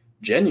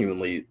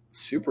genuinely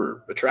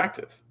super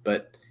attractive,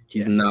 but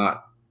he's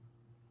not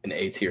an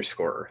A-tier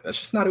scorer. That's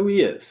just not who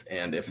he is.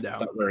 And if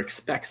Butler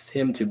expects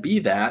him to be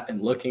that,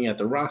 and looking at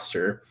the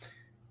roster,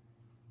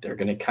 they're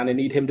going to kind of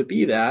need him to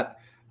be that.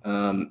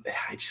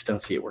 I just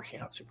don't see it working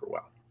out super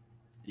well.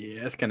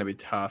 Yeah, it's going to be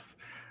tough.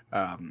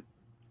 And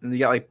you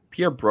got like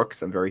Pierre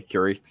Brooks. I'm very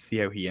curious to see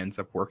how he ends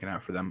up working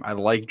out for them. I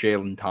like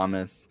Jalen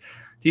Thomas.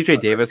 DJ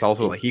Davis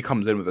also, like, he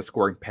comes in with a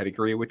scoring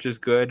pedigree, which is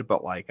good,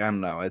 but like, I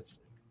don't know. I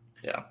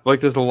feel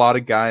like there's a lot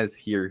of guys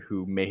here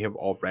who may have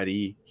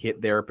already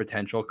hit their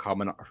potential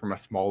coming from a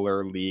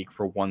smaller league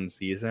for one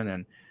season.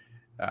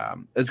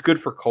 And it's good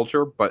for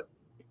culture, but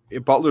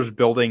if Butler's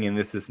building and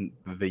this isn't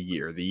the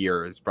year. The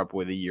year is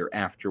probably the year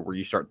after where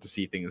you start to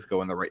see things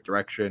go in the right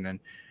direction. And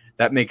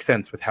that makes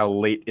sense with how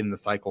late in the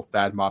cycle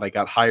Thad Matta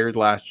got hired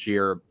last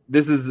year.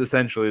 This is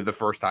essentially the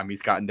first time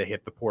he's gotten to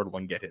hit the portal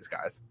and get his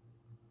guys.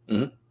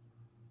 Mm-hmm.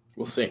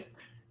 We'll see.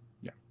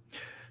 Yeah.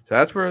 So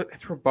that's where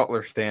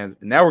Butler stands.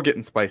 And now we're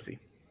getting spicy.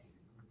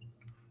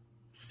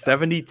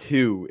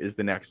 72 is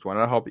the next one.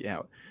 I'll help you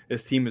out.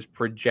 This team is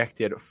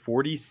projected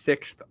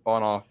 46th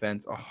on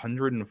offense,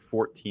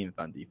 114th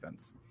on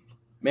defense.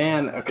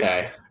 Man,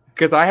 okay.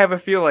 Because I have a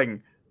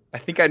feeling, I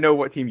think I know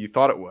what team you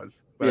thought it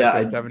was. I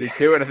said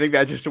 72, and I think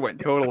that just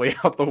went totally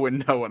out the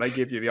window when I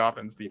gave you the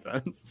offense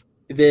defense.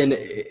 Then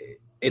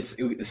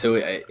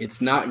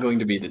it's not going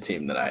to be the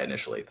team that I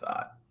initially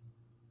thought.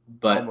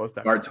 But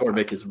Bart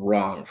Torvik is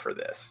wrong for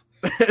this.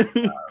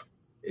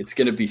 It's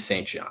going to be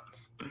St.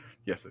 John's.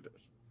 Yes, it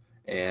is.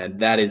 And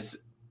that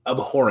is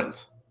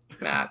abhorrent,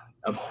 Matt.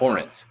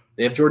 Abhorrent.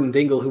 They have Jordan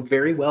Dingle, who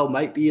very well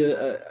might be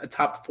a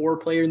top 4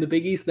 player in the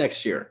Big East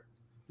next year.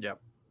 Yep.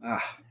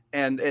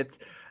 And it's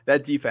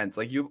that defense.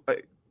 Like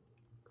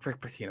Rick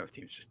Pitino's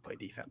teams just play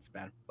defense,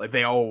 man. Like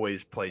they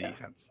always play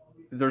defense.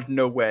 There's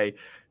no way.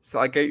 So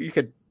like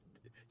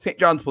St.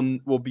 John's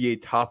will be a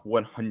top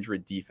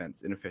 100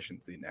 defense in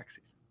efficiency next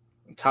season.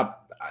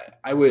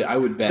 I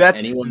would bet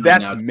anyone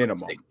that's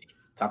minimal.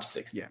 Top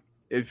 60. Yeah,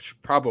 it's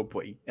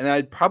probably, and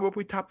I'd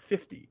probably top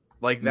 50.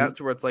 Like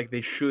that's where it's like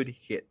they should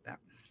hit that.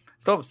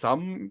 Still have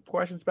some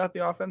questions about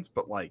the offense,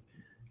 but like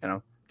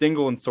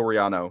Dingle and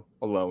Soriano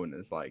alone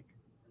is like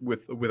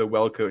with a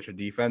well coached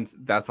defense.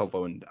 That's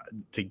alone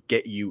to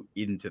get you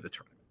into the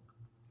tournament,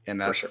 and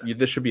that's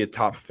this should be a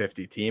top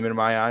 50 team in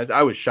my eyes.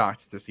 I was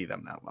shocked to see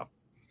them that low.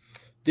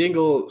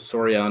 Dingle,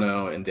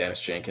 Soriano, and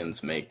Dennis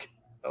Jenkins make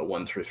a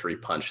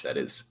 1-3 punch that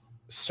is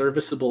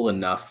serviceable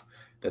enough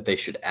that they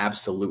should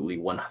absolutely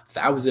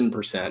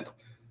 1,000%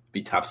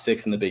 be top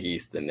 6 in the Big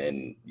East and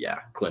then,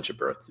 clinch a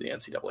berth to the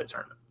NCAA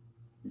tournament.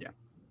 Yeah.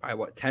 By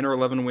 10 or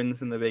 11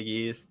 wins in the Big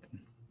East,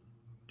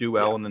 do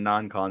well in the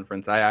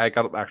non-conference. I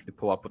got to actually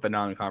pull up what the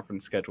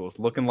non-conference schedule is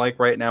looking like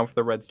right now for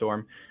the Red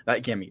Storm.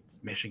 That game meets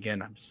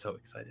Michigan. I'm so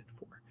excited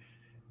for.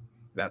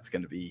 That's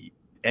going to be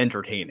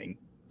entertaining.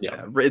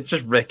 Yeah, it's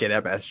just Rick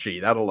at MSG.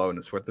 That alone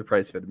is worth the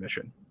price of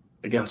admission.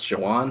 Against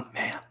Jawan,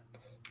 man,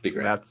 be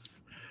great.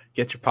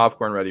 Get your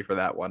popcorn ready for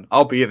that one.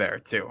 I'll be there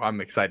too.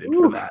 I'm excited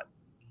for that.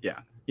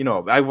 Yeah, I'm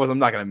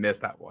not going to miss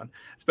that one,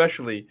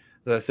 especially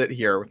as I sit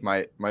here with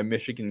my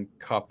Michigan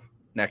cup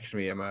next to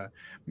me.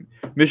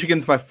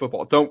 Michigan's my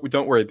football.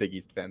 Don't worry, Big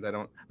East fans.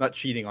 I'm not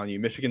cheating on you.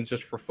 Michigan's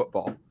just for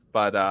football,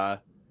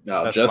 but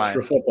no, just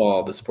for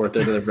football. The sport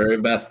they're the very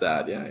best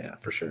at. Yeah,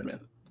 for sure,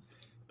 man.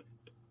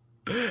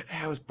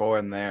 I was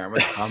born there. I'm a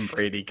Tom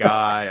Brady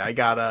guy. I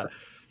gotta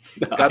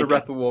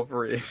rep the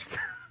Wolverines.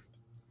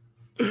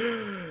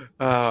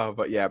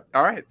 But yeah.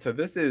 All right. So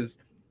this is.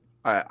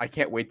 I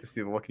can't wait to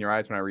see the look in your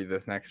eyes when I read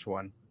this next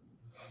one.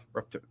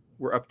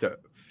 We're up to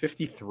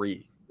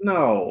 53.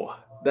 No,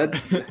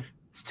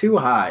 it's too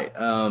high.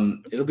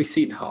 It'll be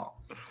Seton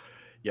Hall.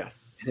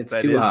 Yes,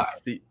 it's too high.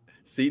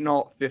 Seton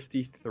Hall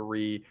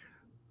 53.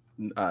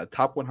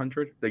 Top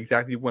 100,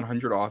 exactly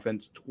 100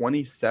 offense,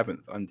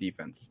 27th on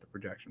defense is the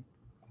projection.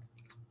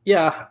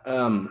 Yeah,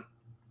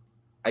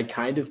 I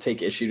kind of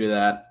take issue to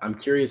that. I'm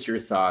curious your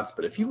thoughts,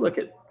 but if you look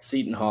at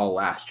Seton Hall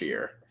last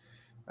year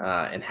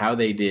and how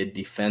they did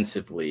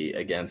defensively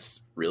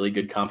against really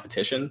good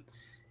competition,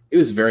 it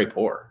was very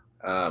poor.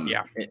 And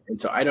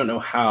so I don't know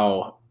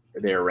how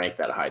they're ranked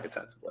that high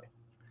defensively.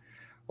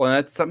 Well,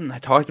 that's something I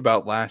talked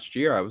about last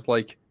year. I was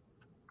like,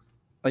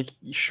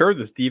 sure,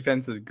 this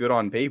defense is good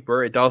on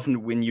paper. It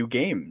doesn't win you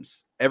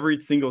games. Every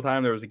single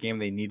time there was a game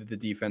they needed the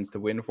defense to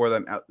win for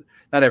them.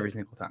 Not every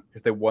single time,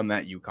 because they won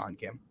that UConn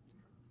game.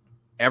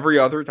 Every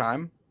other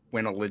time,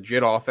 when a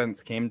legit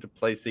offense came to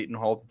play Seton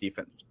Hall, the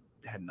defense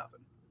had nothing.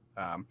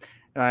 And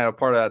I know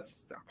part of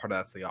that's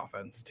the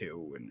offense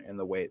too, and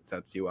the way it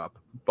sets you up.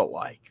 But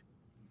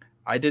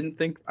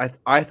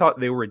I thought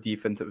they were a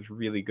defense that was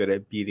really good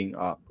at beating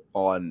up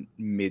on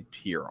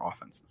mid-tier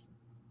offenses.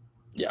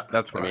 Yeah,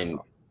 that's what I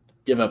saw.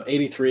 Give up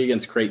 83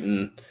 against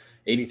Creighton,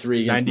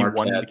 83 against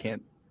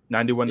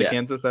 91 to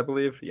Kansas, I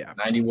believe. Yeah,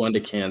 91 to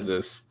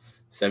Kansas,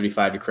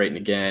 75 to Creighton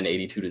again,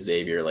 82 to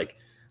Xavier.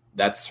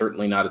 That's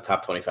certainly not a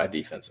top 25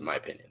 defense in my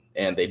opinion.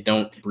 And they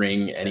don't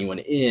bring anyone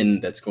in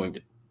that's going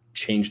to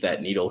change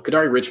that needle.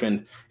 Kadari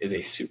Richmond is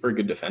a super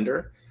good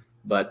defender,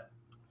 but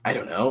I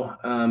don't know.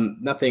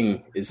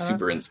 Nothing is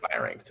super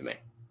inspiring to me.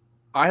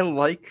 I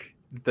like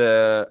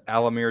the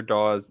Alamir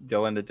Dawes,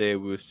 Dylan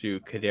Adewusu,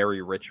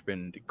 Kadari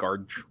Richmond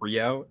guard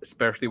trio,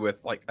 especially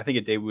with I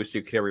think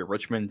Adewusu, Kadari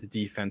Richmond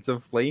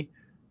defensively.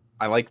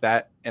 I like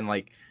that. And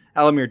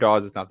Alamir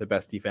Dawes is not the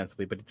best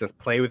defensively, but it does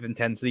play with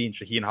intensity, and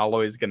Shaheen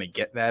Holloway is going to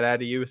get that out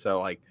of you.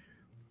 So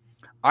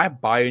I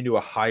buy into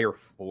a higher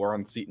floor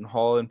on Seton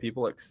Hall than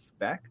people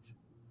expect.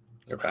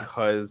 Okay.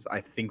 Because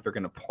I think they're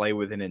going to play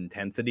with an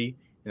intensity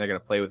and they're going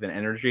to play with an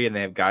energy, and they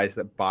have guys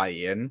that buy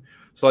in.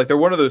 So they're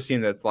one of those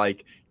teams that's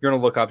you're going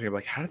to look up and you're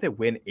like, how did they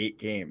win 8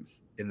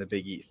 games in the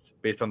Big East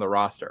based on the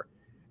roster?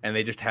 And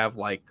they just have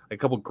a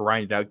couple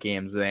grinded out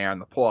games there, and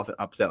they'll pull off an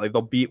upset.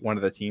 They'll beat one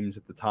of the teams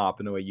at the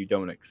top in a way you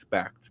don't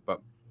expect.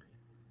 But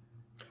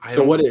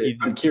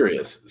I'm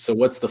curious. So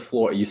what's the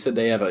floor? You said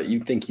they have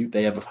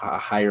they have a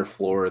higher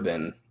floor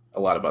than a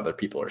lot of other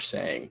people are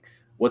saying.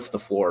 What's the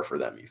floor for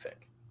them, you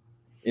think,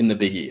 in the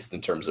Big East in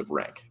terms of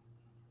rank?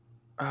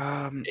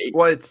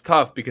 Well, it's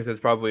tough because it's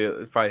probably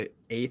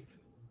 8th.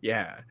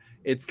 Yeah.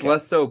 It's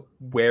less so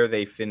where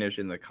they finish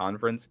in the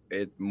conference.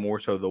 It's more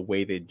so the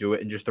way they do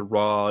it and just the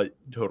raw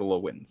total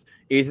of wins.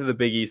 8th of the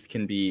Big East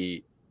can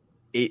be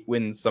 8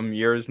 wins some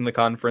years in the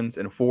conference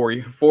and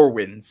 4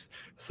 wins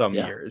some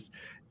years.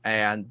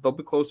 And they'll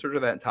be closer to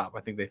that top. I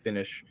think they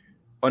finish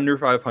under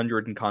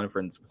 500 in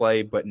conference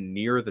play, but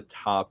near the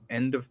top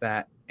end of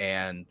that.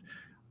 And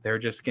they're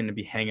just going to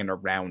be hanging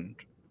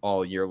around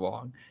all year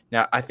long.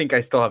 Now, I think I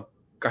still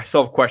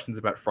have questions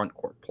about front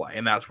court play,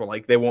 and that's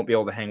where they won't be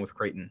able to hang with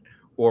Creighton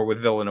or with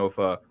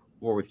Villanova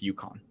or with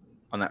UConn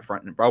on that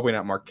front, and probably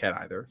not Marquette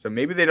either. So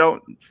maybe they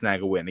don't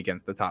snag a win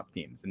against the top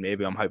teams, and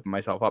maybe I'm hyping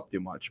myself up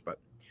too much, but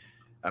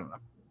I don't know.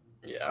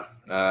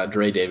 Yeah,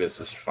 Dre Davis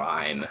is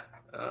fine.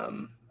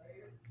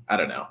 I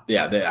don't know.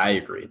 Yeah, I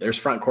agree. There's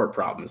front court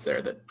problems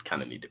there that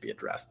kind of need to be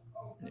addressed.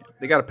 Yeah.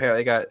 They got a pair.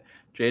 They got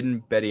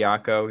Jaden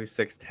Bediako, who's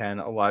 6'10",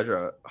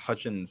 Elijah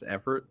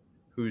Hutchins-Everett,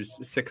 who's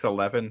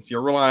 6'11". So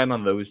you're relying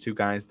on those two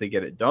guys to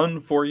get it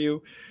done for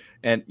you.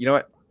 And you know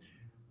what?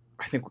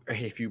 I think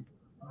if you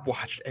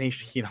watched any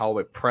Shaheen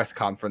Holloway press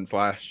conference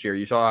last year,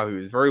 you saw how he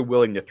was very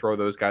willing to throw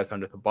those guys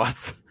under the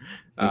bus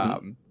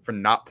for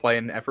not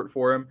playing effort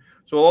for him.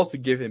 So I'll also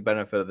give him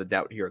benefit of the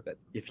doubt here that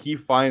if he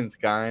finds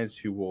guys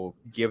who will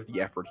give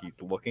the effort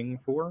he's looking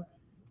for,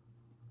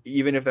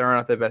 even if they're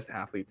not the best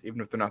athletes,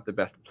 even if they're not the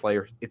best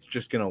players, it's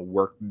just going to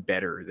work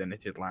better than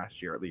it did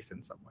last year, at least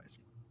in some ways.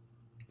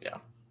 Yeah.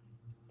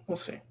 We'll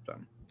see. So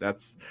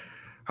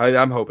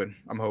I'm hoping.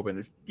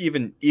 It's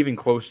even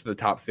close to the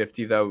top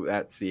 50 though.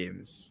 That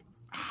seems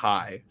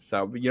high.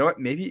 So you know what?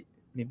 Maybe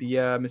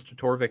Mr.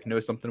 Torvik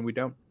knows something we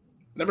don't.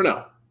 Never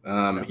know.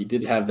 He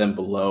did have them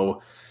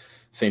below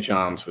St.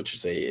 John's, which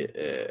is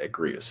a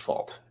egregious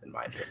fault in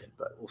my opinion.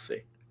 But we'll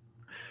see.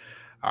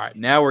 All right,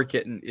 now we're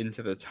getting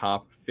into the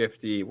top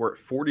 50. We're at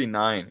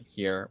 49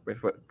 here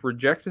with what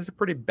projects as a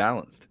pretty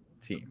balanced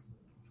team.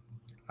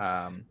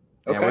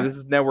 Okay.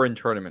 Now we're in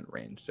tournament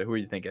range. So who are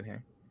you thinking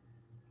here?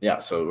 Yeah,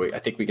 so I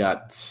think we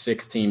got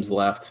 6 teams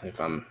left,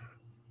 if I'm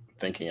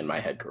thinking in my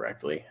head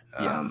correctly.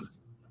 Yes.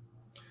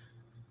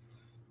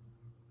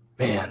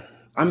 Man,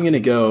 I'm going to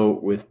go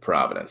with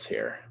Providence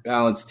here.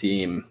 Balanced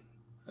team.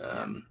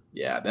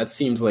 That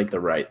seems like the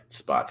right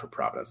spot for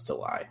Providence to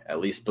lie, at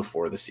least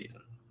before the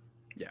season.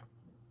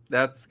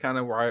 That's kind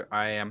of where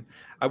I am.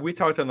 We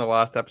talked on the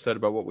last episode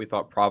about what we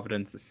thought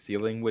Providence's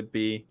ceiling would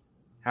be.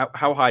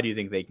 How high do you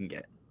think they can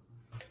get?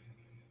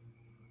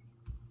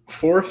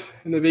 4th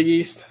in the Big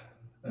East.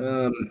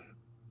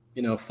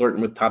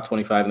 Flirting with top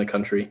 25 in the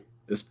country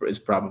is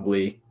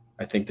probably,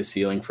 I think, the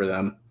ceiling for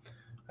them.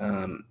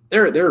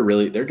 They're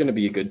going to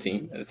be a good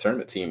team and a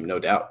tournament team, no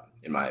doubt,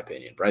 in my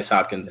opinion. Bryce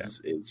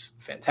Hopkins is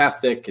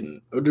fantastic,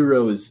 and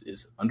Oduro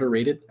is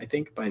underrated, I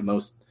think, by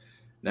most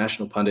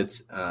national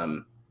pundits.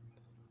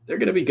 They're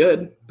going to be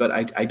good, but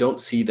I don't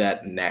see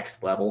that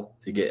next level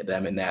to get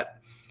them in that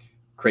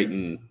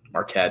Creighton,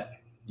 Marquette,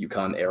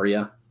 UConn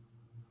area,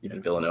 even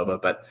Villanova.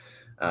 But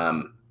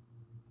I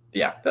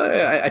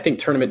think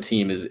tournament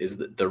team is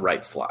the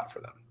right slot for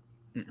them.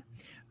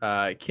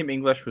 Kim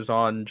English was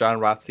on John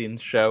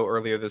Rothstein's show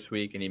earlier this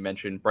week, and he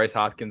mentioned Bryce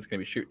Hopkins is going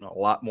to be shooting a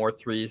lot more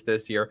threes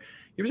this year.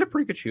 He was a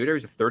pretty good shooter.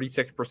 He was a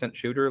 36%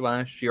 shooter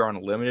last year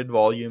on limited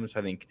volumes.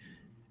 I think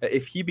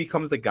if he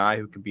becomes a guy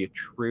who could be a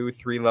true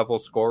 3-level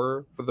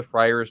scorer for the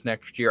Friars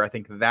next year, I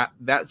think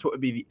that's what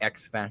would be the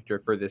X factor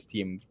for this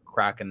team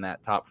cracking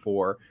that top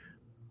 4,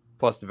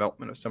 plus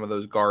development of some of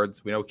those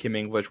guards. We know Kim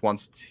English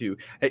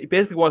he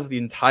basically wants the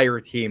entire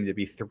team to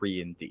be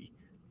 3 and D.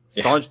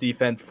 Staunch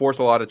defense, force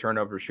a lot of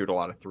turnovers, shoot a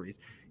lot of threes.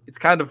 It's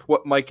kind of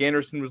what Mike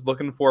Anderson was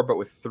looking for, but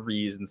with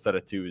 3s instead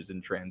of 2s in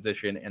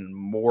transition and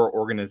more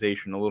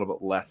organization, a little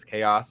bit less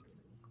chaos.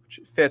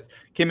 It fits.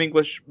 Kim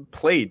English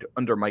played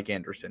under Mike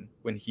Anderson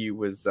when he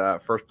was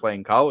first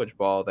playing college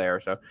ball there.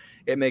 So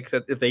it makes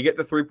sense. If they get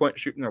the 3-point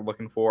shooting they're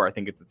looking for, I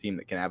think it's a team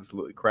that can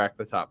absolutely crack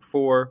the top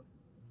 4.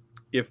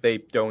 If they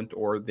don't,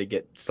 or they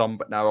get some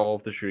but not all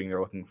of the shooting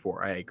they're looking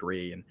for, I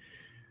agree. And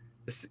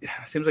this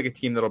seems like a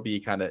team that'll be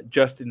kind of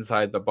just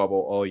inside the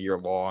bubble all year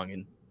long.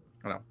 And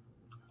I don't know,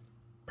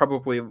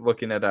 probably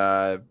looking at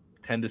a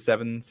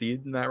 10-7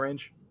 seed in that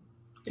range.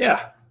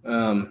 Yeah.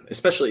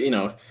 Especially,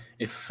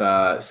 if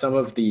some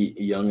of the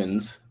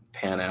youngins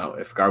pan out,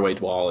 if Garway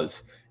Dwall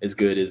is as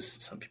good as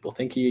some people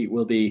think he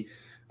will be,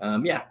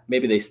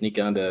 maybe they sneak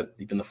onto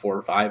even the 4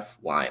 or 5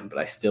 line. But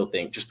I still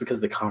think just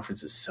because the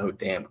conference is so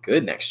damn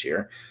good next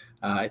year,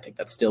 I think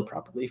that's still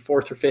probably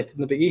 4th or 5th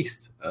in the Big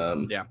East.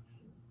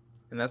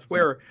 And that's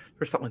where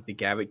there's something like the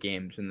Gavitt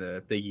games in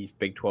the Big East,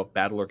 Big 12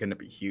 battle are going to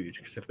be huge.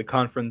 Because if the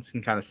conference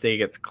can kind of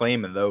stake its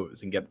claim in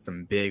those and get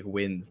some big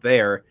wins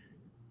there,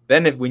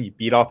 then when you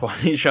beat up on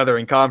each other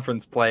in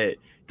conference play, it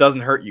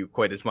doesn't hurt you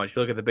quite as much. If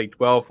you look at the Big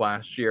 12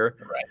 last year,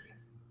 right,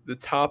 the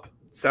top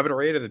 7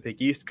 or 8 of the Big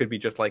East could be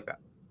just like that.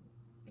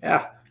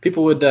 Yeah,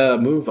 people would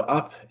move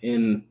up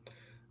in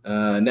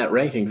net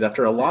rankings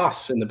after a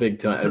loss in the Big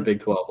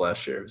 12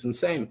 last year. It was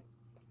insane.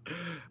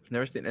 I've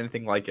never seen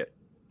anything like it.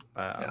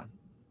 Yeah.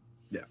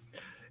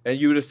 And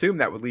you would assume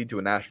that would lead to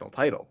a national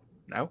title,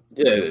 no?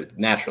 Yeah,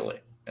 naturally.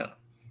 Yeah.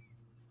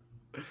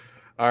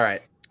 All right.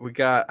 We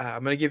got.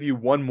 I'm going to give you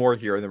one more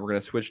here, and then we're going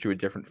to switch to a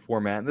different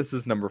format. This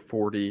is number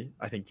 40.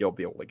 I think you'll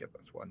be able to get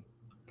this one.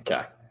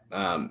 Okay.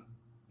 I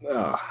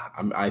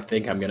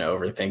think I'm going to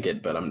overthink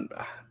it, but I'm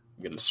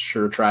going to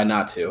sure try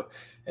not to,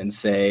 and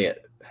say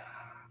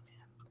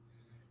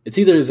it's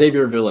either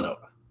Xavier or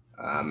Villanova.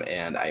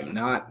 And I'm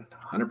not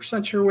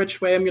 100% sure which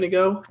way I'm going to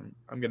go.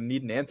 I'm going to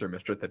need an answer,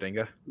 Mr.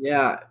 Thadinga.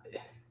 Yeah.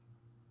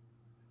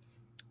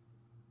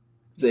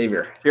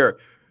 Xavier. Here.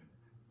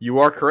 You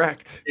are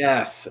correct.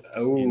 Yes.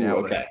 Oh,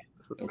 okay.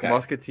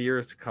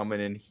 Musketeers coming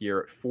in here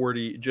at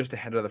 40, just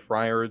ahead of the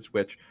Friars,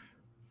 which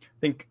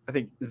I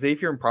think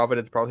Xavier and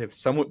Providence probably have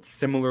somewhat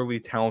similarly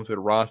talented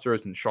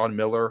rosters, and Sean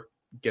Miller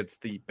gets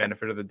the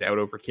benefit of the doubt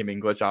over Kim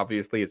English,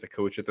 obviously, as a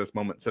coach at this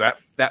moment. So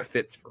that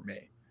fits for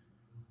me.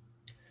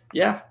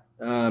 Yeah.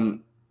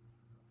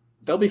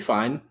 They'll be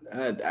fine.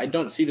 I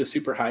don't see the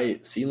super high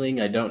ceiling.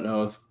 I don't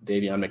know if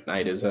Davion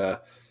McKnight is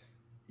a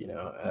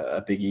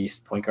Big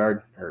East point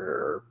guard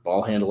or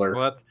ball handler.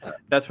 Well,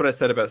 that's what I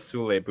said about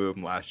Sule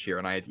Boom last year,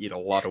 and I had to eat a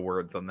lot of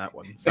words on that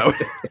one. So,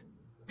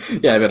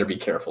 yeah, I better be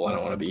careful. I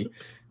don't want to be,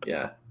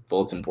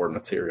 bulletin board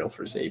material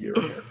for Xavier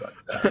here.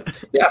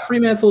 But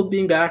Fremantle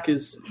being back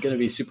is going to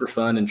be super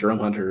fun, and Jerome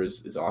Hunter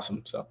is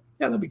awesome. So,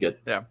 that'll be good.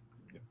 Yeah.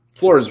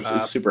 Floor is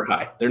super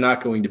high. They're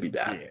not going to be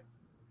bad.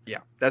 Yeah,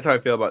 that's how I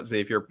feel about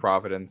Xavier,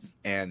 Providence,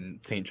 and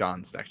St.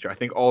 John's next year. I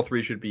think all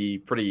 3 should be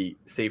pretty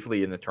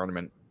safely in the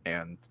tournament,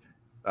 and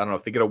I don't know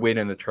if they get a win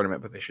in the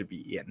tournament, but they should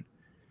be in.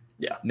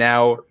 Yeah.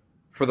 Now,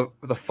 for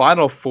the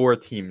final 4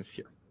 teams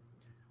here,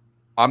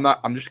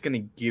 I'm just going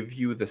to give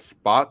you the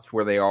spots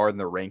where they are in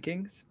the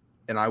rankings,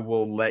 and I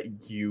will let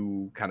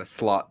you kind of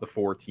slot the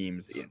 4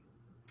 teams in.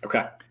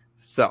 Okay.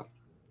 So,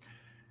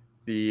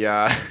 the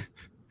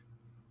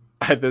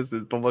this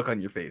is the look on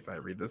your face when I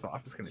read this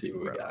off. It's going to see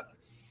what we got.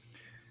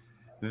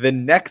 The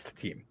next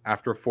team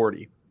after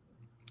 40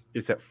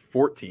 is at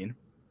 14.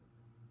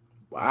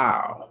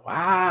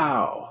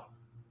 Wow.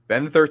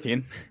 Then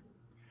 13.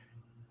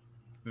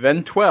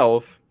 Then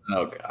 12.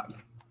 Oh, God.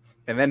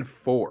 And then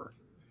 4.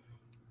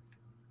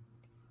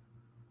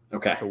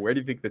 Okay. So where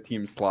do you think the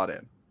teams slot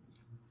in?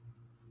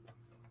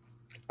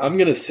 I'm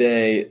going to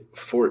say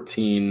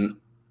 14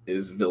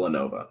 is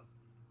Villanova.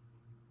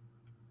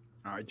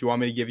 All right. Do you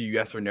want me to give you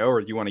yes or no,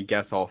 or do you want to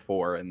guess all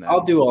four? And then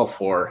I'll do all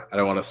four. I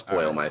don't want to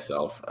spoil right.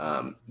 myself.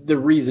 The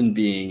reason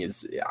being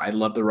is I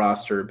love the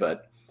roster,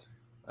 but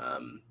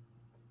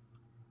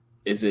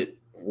is it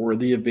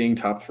worthy of being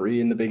top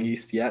 3 in the Big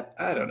East yet?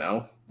 I don't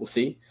know. We'll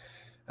see.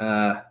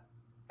 I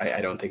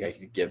don't think I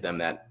could give them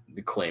that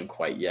claim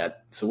quite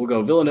yet. So we'll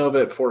go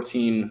Villanova at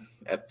 14,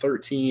 at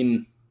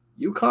 13,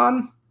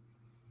 UConn.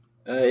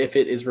 If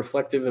it is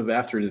reflective of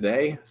after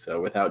today,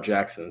 so without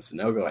Jackson and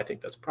Sanogo, I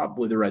think that's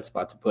probably the right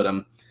spot to put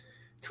them.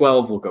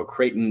 12, we'll go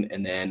Creighton,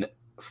 and then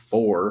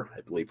 4,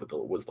 I believe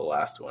was the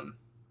last one,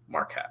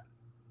 Marquette.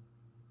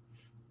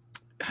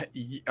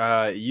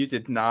 You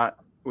did not.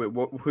 Wait,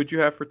 who'd you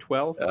have for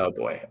 12? Oh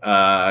boy,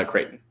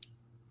 Creighton.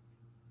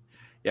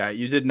 Yeah,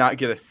 you did not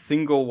get a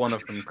single one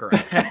of them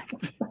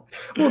correct.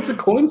 Well, it's a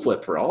coin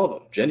flip for all of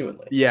them,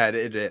 genuinely. Yeah,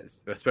 it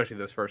is, especially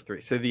those first 3.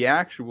 So the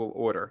actual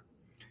order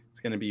is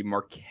going to be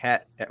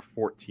Marquette at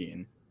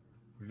 14,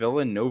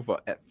 Villanova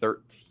at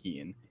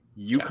 13,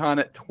 UConn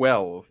at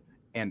 12,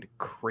 and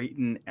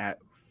Creighton at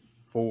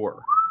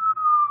 4.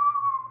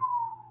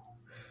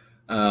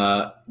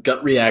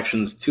 Gut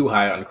reactions: too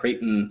high on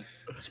Creighton,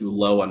 too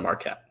low on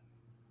Marquette.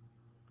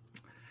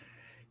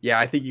 Yeah,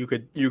 I think you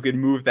could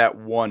move that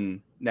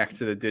one next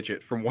to the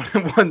digit from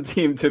one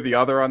team to the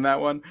other on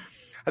that one.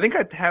 I think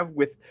I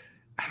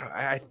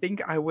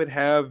think I would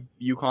have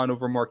UConn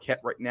over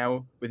Marquette right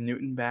now with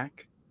Newton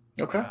back.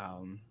 Okay.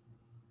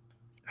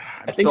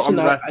 I think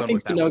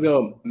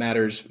Sanogo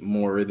matters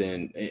more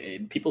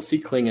than people see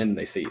Klingon.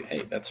 They say,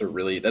 hey,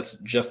 that's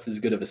just as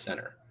good of a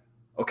center.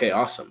 Okay,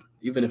 awesome.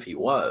 Even if he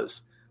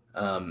was,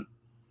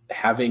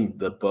 having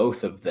the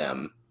both of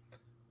them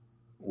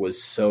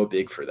was so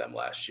big for them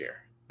last year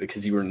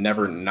because you were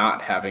never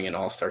not having an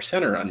all-star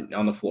center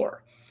on the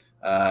floor.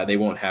 They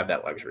won't have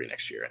that luxury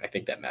next year, and I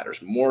think that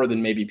matters more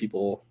than maybe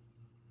people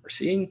are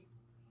seeing.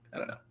 I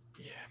don't know.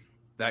 Yeah,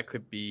 that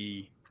could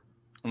be.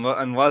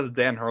 Unless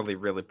Dan Hurley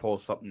really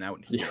pulls something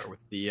out here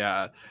with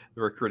the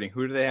recruiting.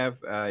 Who do they have?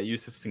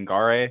 Yusuf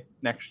Singare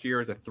next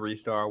year as a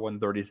 3-star,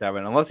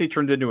 137. Unless he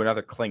turns into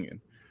another Klingon.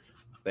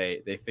 So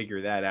they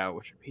figure that out.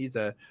 Which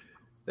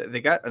they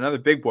got another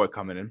big boy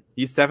coming in.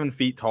 He's 7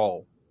 feet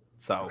tall.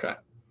 So okay.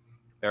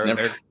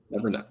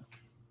 Never know.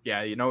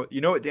 Yeah, you know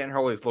what Dan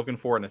Hurley is looking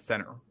for in a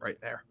center right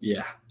there.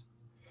 Yeah,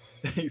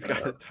 he's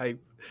got a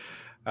type.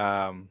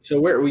 So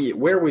where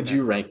would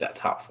you rank that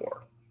top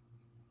 4?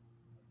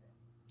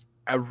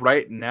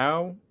 Right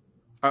now,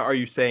 are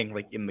you saying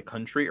like in the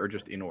country or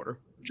just in order?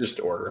 Just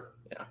order,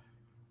 yeah.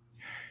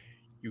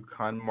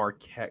 UConn,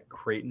 Marquette,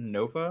 Creighton,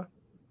 Nova.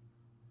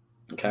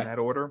 Okay. In that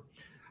order.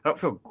 I don't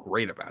feel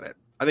great about it.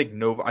 I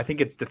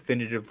think it's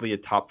definitively a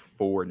top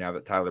 4 now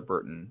that Tyler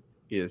Burton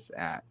is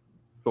at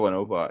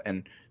Villanova.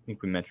 And I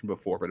think we mentioned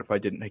before, but if I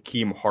didn't,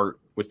 Hakeem Hart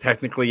was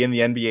technically in the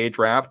NBA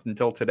draft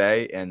until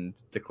today and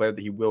declared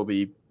that he will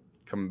be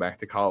coming back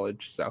to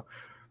college. So,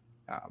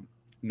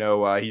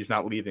 no, he's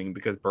not leaving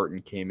because Burton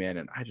came in,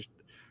 and a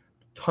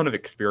ton of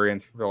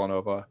experience for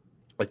Villanova.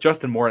 Like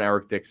Justin Moore and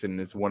Eric Dixon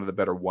is one of the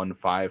better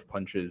 1-5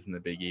 punches in the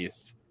Big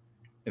East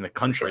in the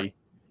country,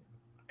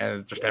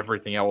 and just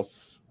everything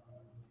else.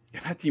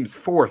 And that team's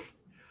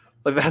 4th.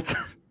 Like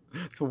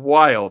it's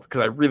wild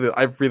because I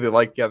really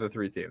like the other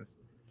 3 teams.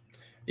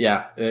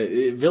 Yeah,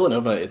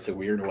 Villanova. It's a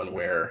weird one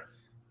where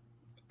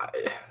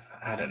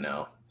I don't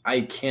know. I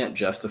can't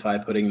justify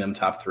putting them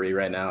top 3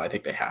 right now. I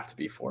think they have to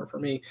be 4 for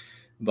me,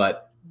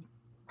 but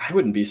I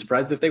wouldn't be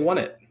surprised if they won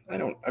it.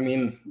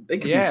 They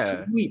could be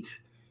sweet.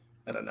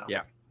 I don't know.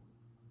 Yeah.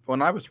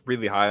 When I was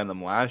really high on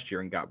them last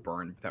year and got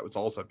burned, that was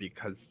also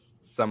because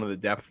some of the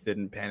depth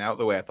didn't pan out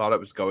the way I thought it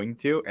was going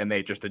to, and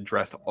they just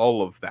addressed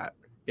all of that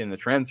in the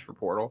transfer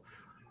portal.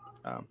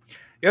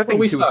 The other thing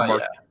with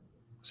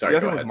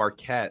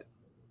Marquette,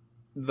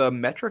 the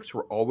metrics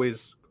were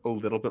always a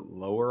little bit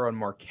lower on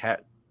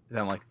Marquette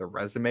than like the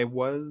resume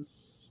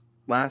was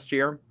last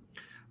year.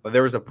 But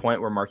there was a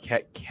point where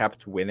Marquette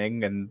kept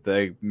winning and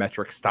the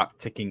metrics stopped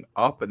ticking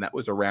up, and that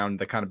was around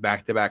the kind of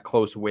back-to-back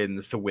close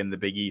wins to win the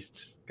Big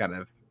East kind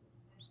of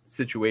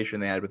situation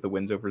they had with the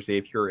wins over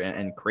Xavier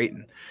and Creighton.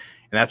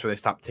 And that's when they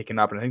stopped ticking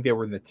up. And I think they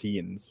were in the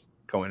teens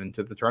going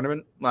into the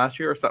tournament last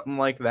year or something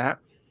like that,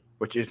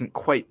 which isn't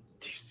quite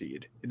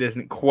seed. It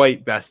isn't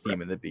quite best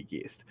team in the Big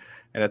East.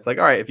 And it's like,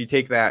 all right, if you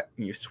take that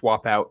and you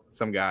swap out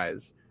some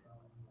guys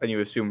and you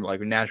assume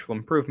like a natural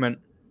improvement,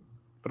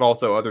 but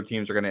also other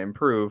teams are going to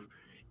improve,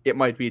 it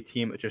might be a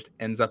team that just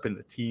ends up in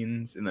the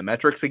teens in the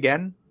metrics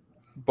again,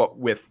 but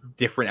with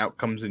different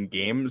outcomes in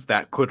games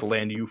that could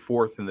land you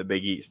 4th in the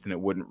Big East, and it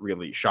wouldn't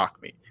really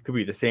shock me. It could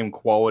be the same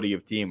quality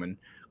of team, and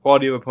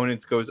quality of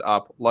opponents goes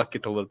up, luck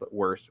gets a little bit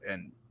worse,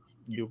 and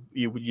you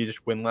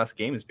just win less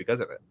games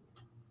because of it.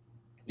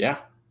 Yeah,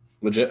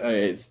 legit.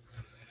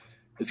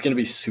 It's going to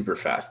be super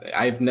fascinating.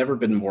 I've never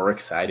been more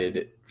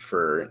excited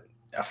for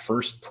a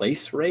first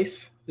place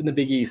race in the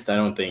Big East, I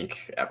don't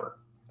think, ever.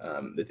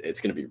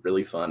 It's going to be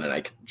really fun, and I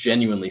could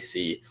genuinely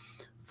see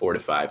 4 to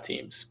 5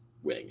 teams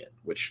winning it,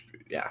 which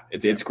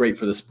it's great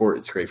for the sport.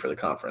 It's great for the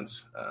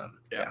conference.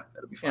 That'll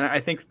be fun. And I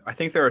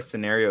think there are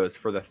scenarios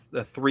for the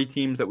 3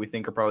 teams that we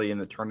think are probably in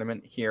the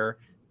tournament here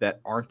that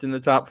aren't in the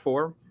top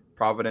 4,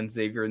 Providence,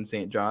 Xavier, and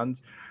St.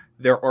 John's.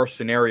 There are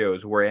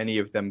scenarios where any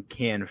of them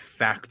can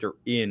factor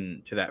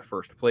in to that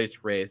first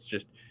place race.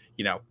 Just,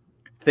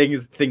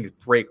 things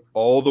break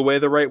all the way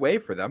the right way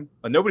for them.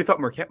 Nobody thought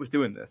Marquette was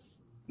doing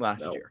this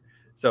last year.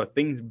 So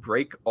things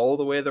break all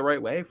the way the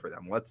right way for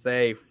them. Let's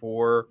say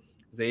for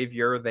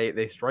Xavier,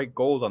 they strike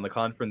gold on the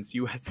Conference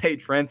USA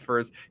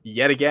transfers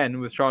yet again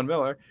with Sean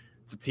Miller.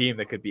 It's a team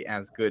that could be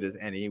as good as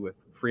any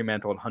with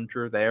Fremantle and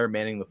Hunter there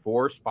manning the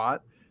 4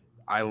 spot.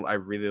 I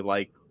really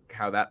like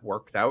how that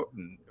works out,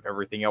 and if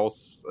everything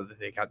else,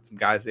 they got some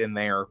guys in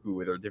there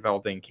who they're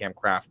developing, Cam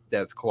Kraft,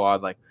 Des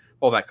Claude, like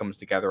all that comes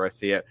together. I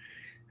see it.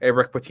 A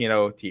Rick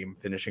Pitino team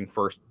finishing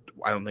first,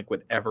 I don't think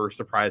would ever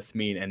surprise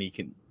me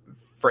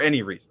for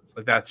any reasons.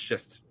 Like that's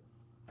just,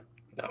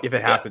 if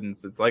it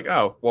happens, it's like,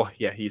 oh, well,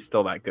 yeah, he's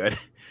still that good.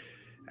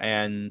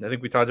 And I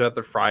think we talked about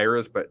the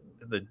Friars, but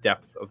the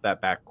depth of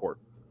that backcourt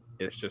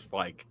is just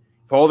like,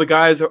 if all the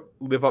guys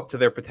live up to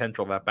their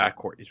potential, that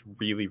backcourt is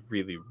really,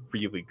 really,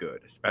 really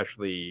good,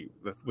 especially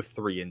with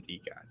 3 and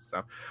D guys. So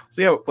we'll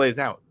see how it plays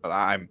out, but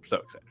I'm so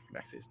excited for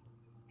next season.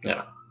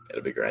 Yeah,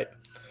 it'll be great.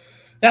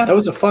 Yeah, that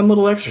was a fun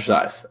little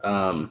exercise.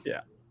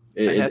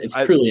 It's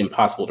truly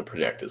impossible to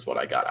predict is what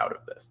I got out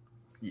of this.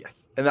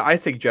 Yes, and I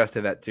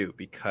suggested that too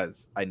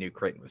because I knew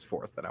Creighton was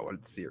 4th, and I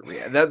wanted to see a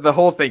reaction. The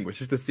whole thing was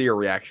just to see a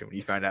reaction when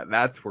you found out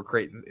that's where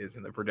Creighton is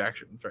in the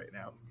projections right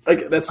now.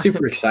 Like that's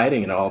super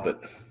exciting and all,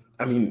 but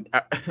I mean,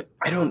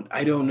 I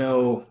don't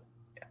know.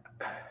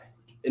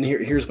 And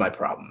here's my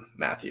problem,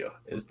 Matthew,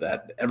 is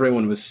that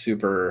everyone was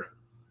super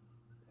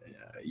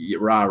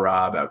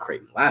rah-rah about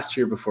Creighton last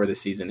year before the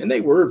season, and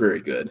they were very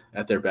good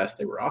at their best.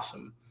 They were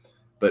awesome,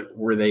 but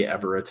were they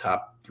ever a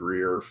top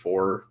 3 or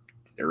 4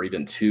 or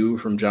even 2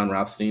 from John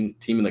Rothstein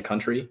team in the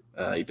country,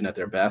 even at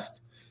their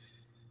best?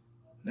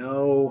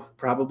 No,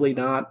 probably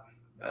not.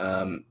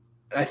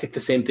 I think the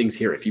same thing's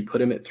here. If you put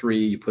him at 3,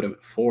 you put him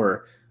at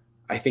 4,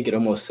 I think it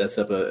almost sets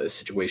up a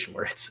situation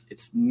where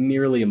it's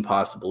nearly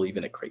impossible,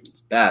 even at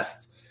Creighton's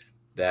best,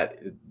 that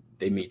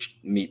they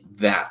meet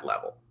that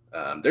level.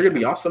 They're going to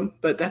be awesome,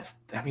 but that's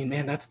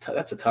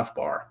a tough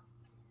bar.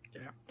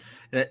 Yeah.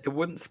 And it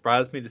wouldn't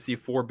surprise me to see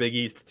 4 Big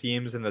East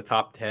teams in the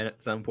top 10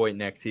 at some point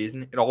next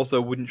season. It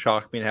also wouldn't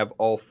shock me to have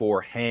all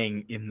 4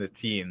 hang in the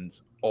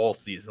teens all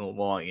season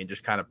long and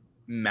just kind of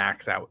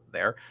max out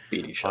there. A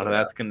lot of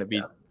that's going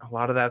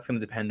to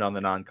depend on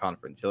the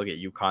non-conference. You look at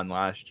UConn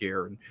last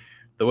year, and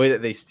the way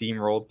that they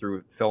steamrolled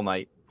through Phil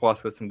Knight,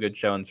 plus with some good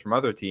showings from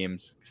other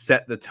teams,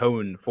 set the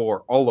tone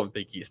for all of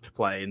Big East to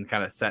play and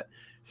kind of set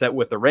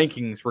what the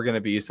rankings were going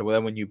to be. So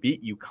then when you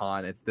beat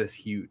UConn, it's this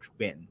huge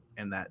win,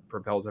 and that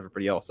propels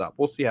everybody else up.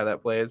 We'll see how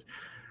that plays.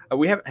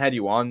 We haven't had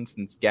you on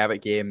since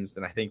Gavitt games,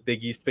 and I think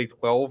Big East Big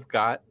 12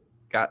 got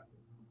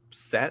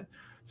set.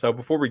 So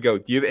before we go,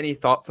 do you have any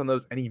thoughts on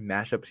those? Any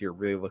matchups you're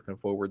really looking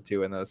forward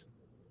to in those?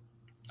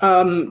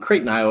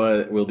 Creighton,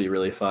 Iowa will be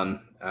really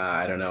fun.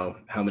 I don't know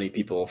how many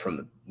people from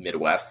the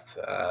Midwest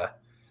are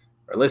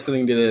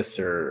listening to this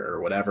or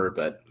whatever,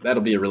 but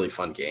that'll be a really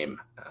fun game.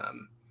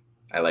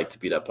 I like to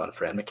beat up on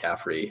Fran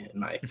McCaffrey in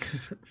my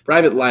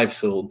private life,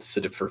 so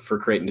for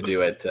Creighton to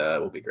do it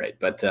will be great.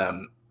 But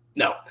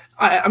no,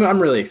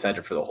 I'm really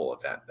excited for the whole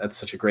event. That's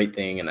such a great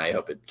thing, and I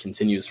hope it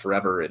continues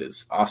forever. It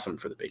is awesome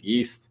for the Big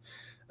East.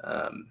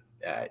 I'm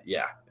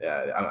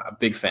a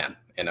big fan,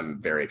 and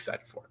I'm very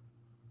excited for it.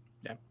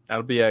 Yeah,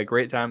 that'll be a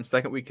great time.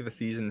 Second week of the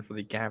season for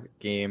the Gavitt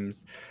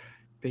games.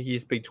 Big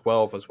East Big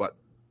 12 was what?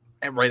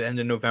 Right end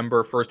of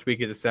November, first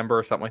week of December,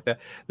 or something like that.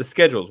 The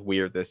schedule's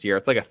weird this year.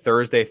 It's like a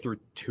Thursday through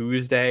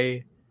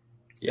Tuesday.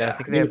 Yeah, I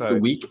think they have the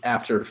week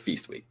after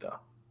Feast Week, though.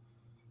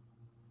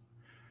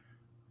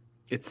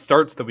 It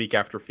starts the week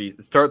after Feast.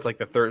 It starts like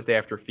the Thursday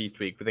after Feast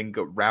Week, but then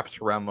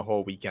wraps around the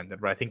whole weekend.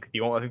 But I think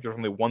there's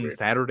only one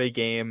Saturday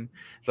game.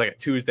 It's like a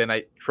Tuesday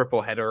night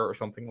triple header or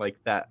something like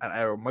that.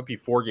 It might be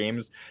 4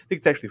 games. I think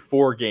it's actually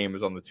 4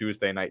 games on the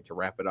Tuesday night to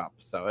wrap it up.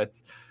 So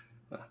it's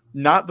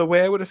not the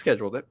way I would have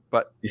scheduled it,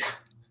 but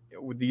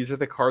these are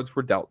the cards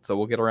we're dealt. So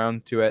we'll get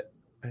around to it.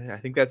 I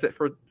think that's it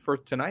for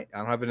tonight. I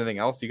don't have anything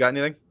else. You got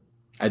anything?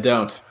 I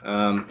don't.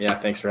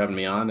 Thanks for having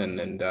me on,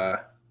 and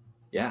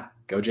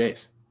go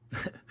Jays.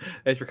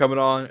 Thanks for coming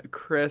on,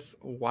 Chris.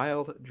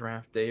 Wild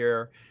draft day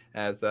here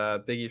as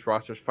Big East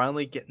rosters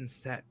finally getting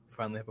set.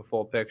 Finally have a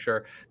full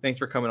picture. Thanks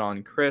for coming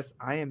on, Chris.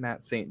 I am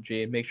Matt St.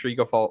 G. Make sure you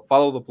go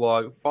follow the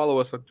blog, follow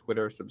us on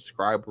Twitter,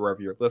 subscribe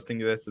wherever you're listening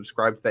to this,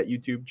 subscribe to that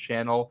YouTube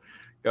channel.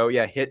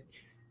 Hit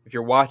if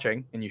you're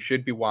watching, and you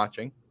should be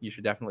watching, you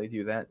should definitely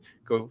do that.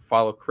 Go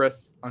follow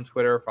Chris on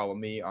Twitter, follow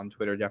me on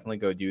Twitter. Definitely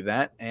go do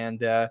that.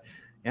 And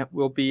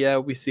we'll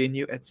be seeing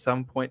you at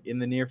some point in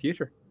the near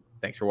future.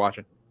 Thanks for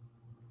watching.